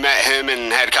 Had you met him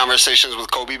and had conversations with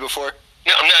Kobe before?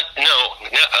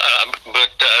 But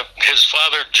his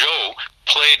father, Joe,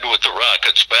 played with the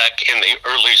Rockets back in the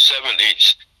early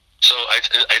 70s. So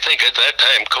I think at that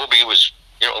time Kobe was,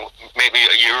 maybe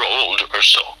a year old or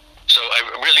so. So I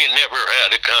really never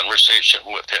had a conversation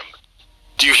with him.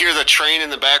 Do you hear the train in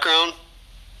the background?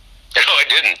 No, I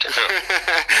didn't.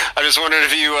 I just wondered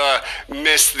if you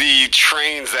missed the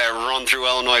trains that run through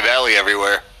Illinois Valley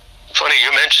everywhere. Funny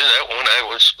you mentioned that. When I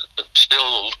was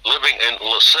still living in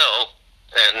LaSalle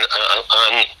and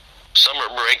on summer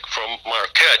break from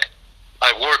Marquette,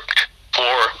 I worked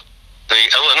for the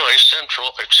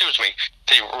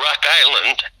Rock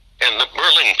Island and the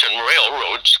Burlington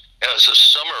Railroads as a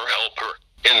summer helper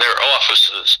in their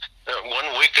offices.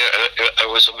 1 week I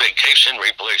was a vacation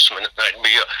replacement. I'd be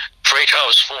a freight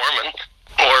house foreman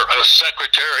or a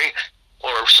secretary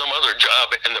or some other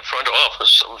job in the front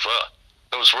office of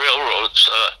those railroads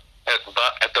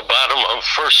at the bottom of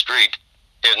First Street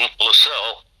in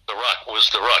LaSalle.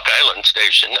 The Rock Island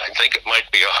station. I think it might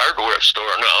be a hardware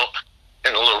store now.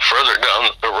 And a little further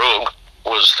down the road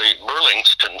was the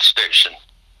Burlington station.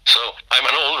 So I'm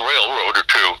an old railroader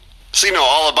too. So you know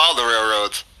all about the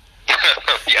railroads.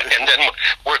 Yeah, and then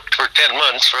worked for 10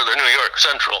 months for the New York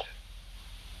Central.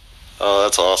 Oh,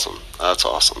 that's awesome. That's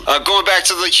awesome. Going back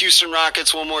to the Houston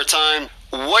Rockets one more time,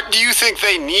 what do you think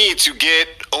they need to get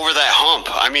over that hump?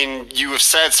 I mean, you have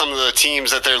said some of the teams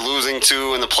that they're losing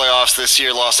to in the playoffs this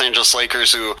year, Los Angeles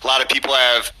Lakers, who a lot of people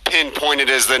have pinpointed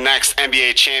as the next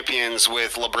NBA champions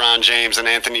with LeBron James and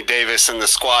Anthony Davis and the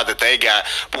squad that they got.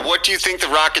 But what do you think the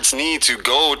Rockets need to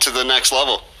go to the next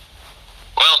level?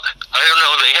 Well, I don't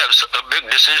know. They have a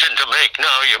big decision to make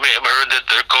now. You may have heard that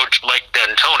their coach, Mike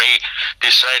D'Antoni,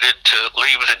 decided to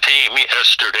leave the team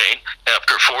yesterday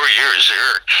after 4 years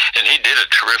there, and he did a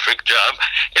terrific job.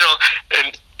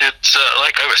 And it's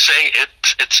like I was saying,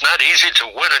 it's not easy to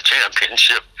win a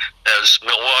championship, as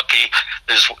Milwaukee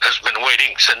has been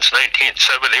waiting since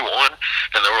 1971,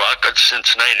 and the Rockets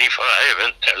since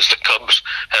 95, and as the Cubs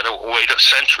had to wait a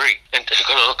century and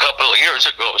a couple of years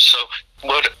ago. So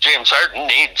what James Harden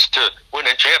needs to win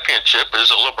a championship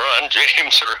is a LeBron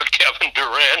James or a Kevin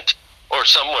Durant. or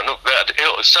someone of that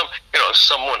ilk,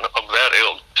 someone of that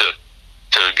ilk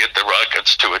to get the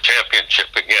Rockets to a championship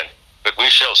again. But we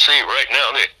shall see. Right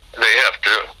now, they have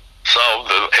to solve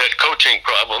the head coaching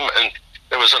problem. And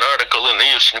there was an article in the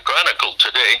Houston Chronicle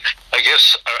today. I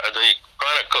guess the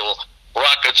Chronicle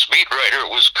Rockets beat writer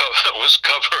was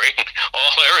covering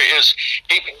all areas.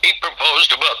 He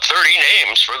proposed about 30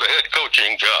 names for the head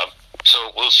coaching job.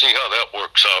 So we'll see how that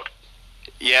works out.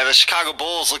 Yeah, the Chicago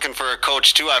Bulls looking for a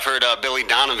coach too. I've heard Billy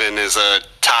Donovan is a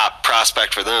top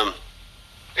prospect for them.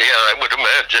 Yeah, I would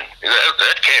imagine.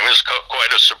 That came as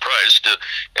quite a surprise to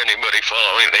anybody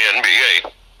following the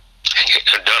NBA.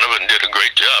 Donovan did a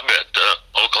great job at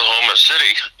Oklahoma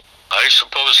City. I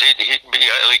suppose he'd be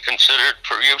highly considered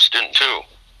for Houston, too.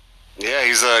 Yeah,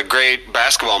 he's a great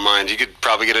basketball mind. He could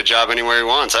probably get a job anywhere he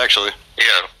wants, actually.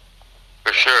 Yeah,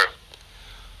 for sure.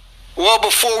 Well,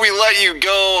 before we let you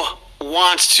go,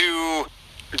 want to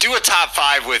do a top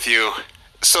 5 with you.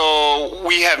 So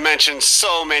we have mentioned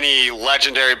so many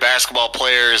legendary basketball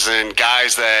players and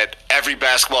guys that every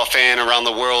basketball fan around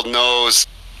the world knows.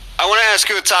 I want to ask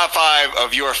you a top 5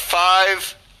 of your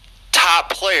 5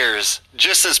 top players,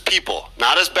 just as people,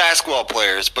 not as basketball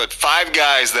players, but 5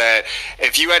 guys that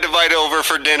if you had to invite over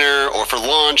for dinner or for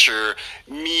lunch or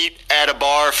meet at a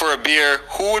bar for a beer,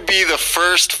 who would be the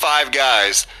first 5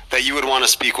 guys that you would want to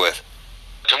speak with?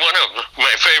 One of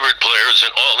my favorite players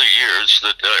in all the years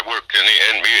that I worked in the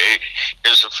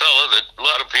NBA is a fellow that a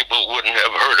lot of people wouldn't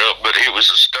have heard of, but he was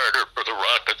a starter for the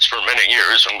Rockets for many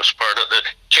years and was part of the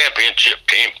championship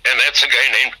team. And that's a guy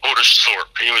named Otis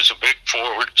Thorpe. He was a big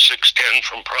forward, 6'10",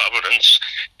 from Providence,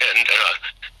 and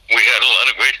we had a lot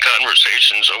of great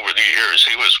conversations over the years.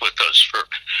 He was with us for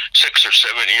 6 or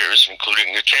 7 years,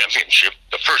 including the championship,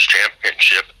 the first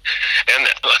championship. And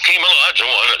Hakeem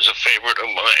Olajuwon is a favorite of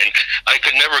mine. I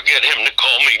could never get him to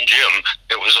call me Jim.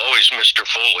 It was always Mr.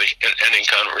 Foley in any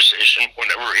conversation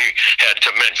whenever he had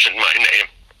to mention my name.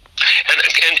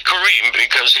 And Kareem,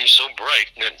 because he's so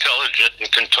bright and intelligent and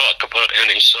can talk about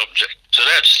any subject. So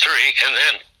that's 3. And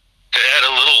then to add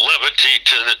a little levity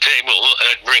to the table,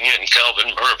 I'd bring in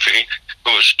Calvin Murphy,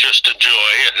 who was just a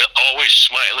joy and always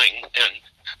smiling, and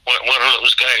one of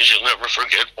those guys you'll never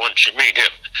forget once you meet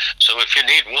him. So if you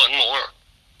need one more,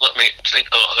 let me think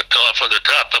off of the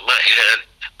top of my head.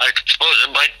 I suppose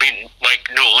it might be Mike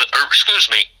Newell, it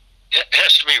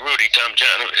has to be Rudy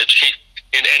Tomjanovich.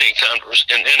 In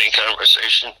any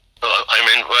conversation,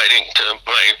 I'm inviting to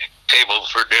my table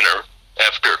for dinner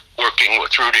after working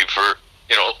with Rudy for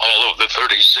all of the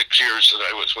 36 years that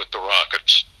I was with the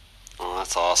Rockets. Oh,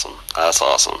 that's awesome. That's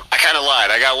awesome. I kind of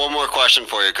lied. I got one more question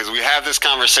for you because we have this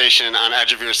conversation on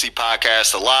Edge of Your Seat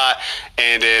podcast a lot,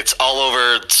 and it's all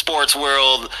over sports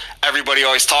world. Everybody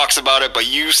always talks about it, but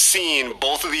you've seen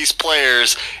both of these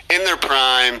players in their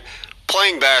prime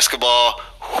playing basketball.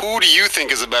 Who do you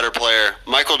think is a better player,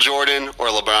 Michael Jordan or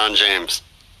LeBron James?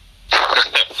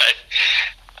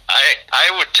 I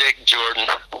would take Jordan.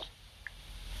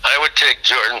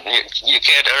 You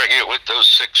can't argue with those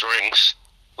 6 rings.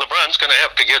 LeBron's going to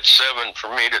have to get 7 for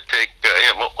me to take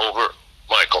him over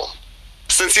Michael.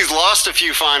 Since he's lost a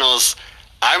few finals,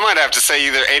 I might have to say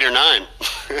either 8 or 9.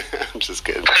 I'm just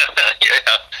kidding.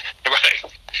 Yeah, right.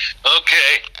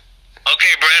 Okay,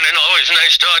 Brandon, always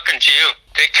nice talking to you.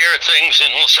 Take care of things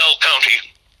in LaSalle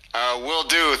County. Will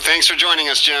do. Thanks for joining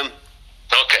us, Jim.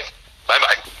 Okay.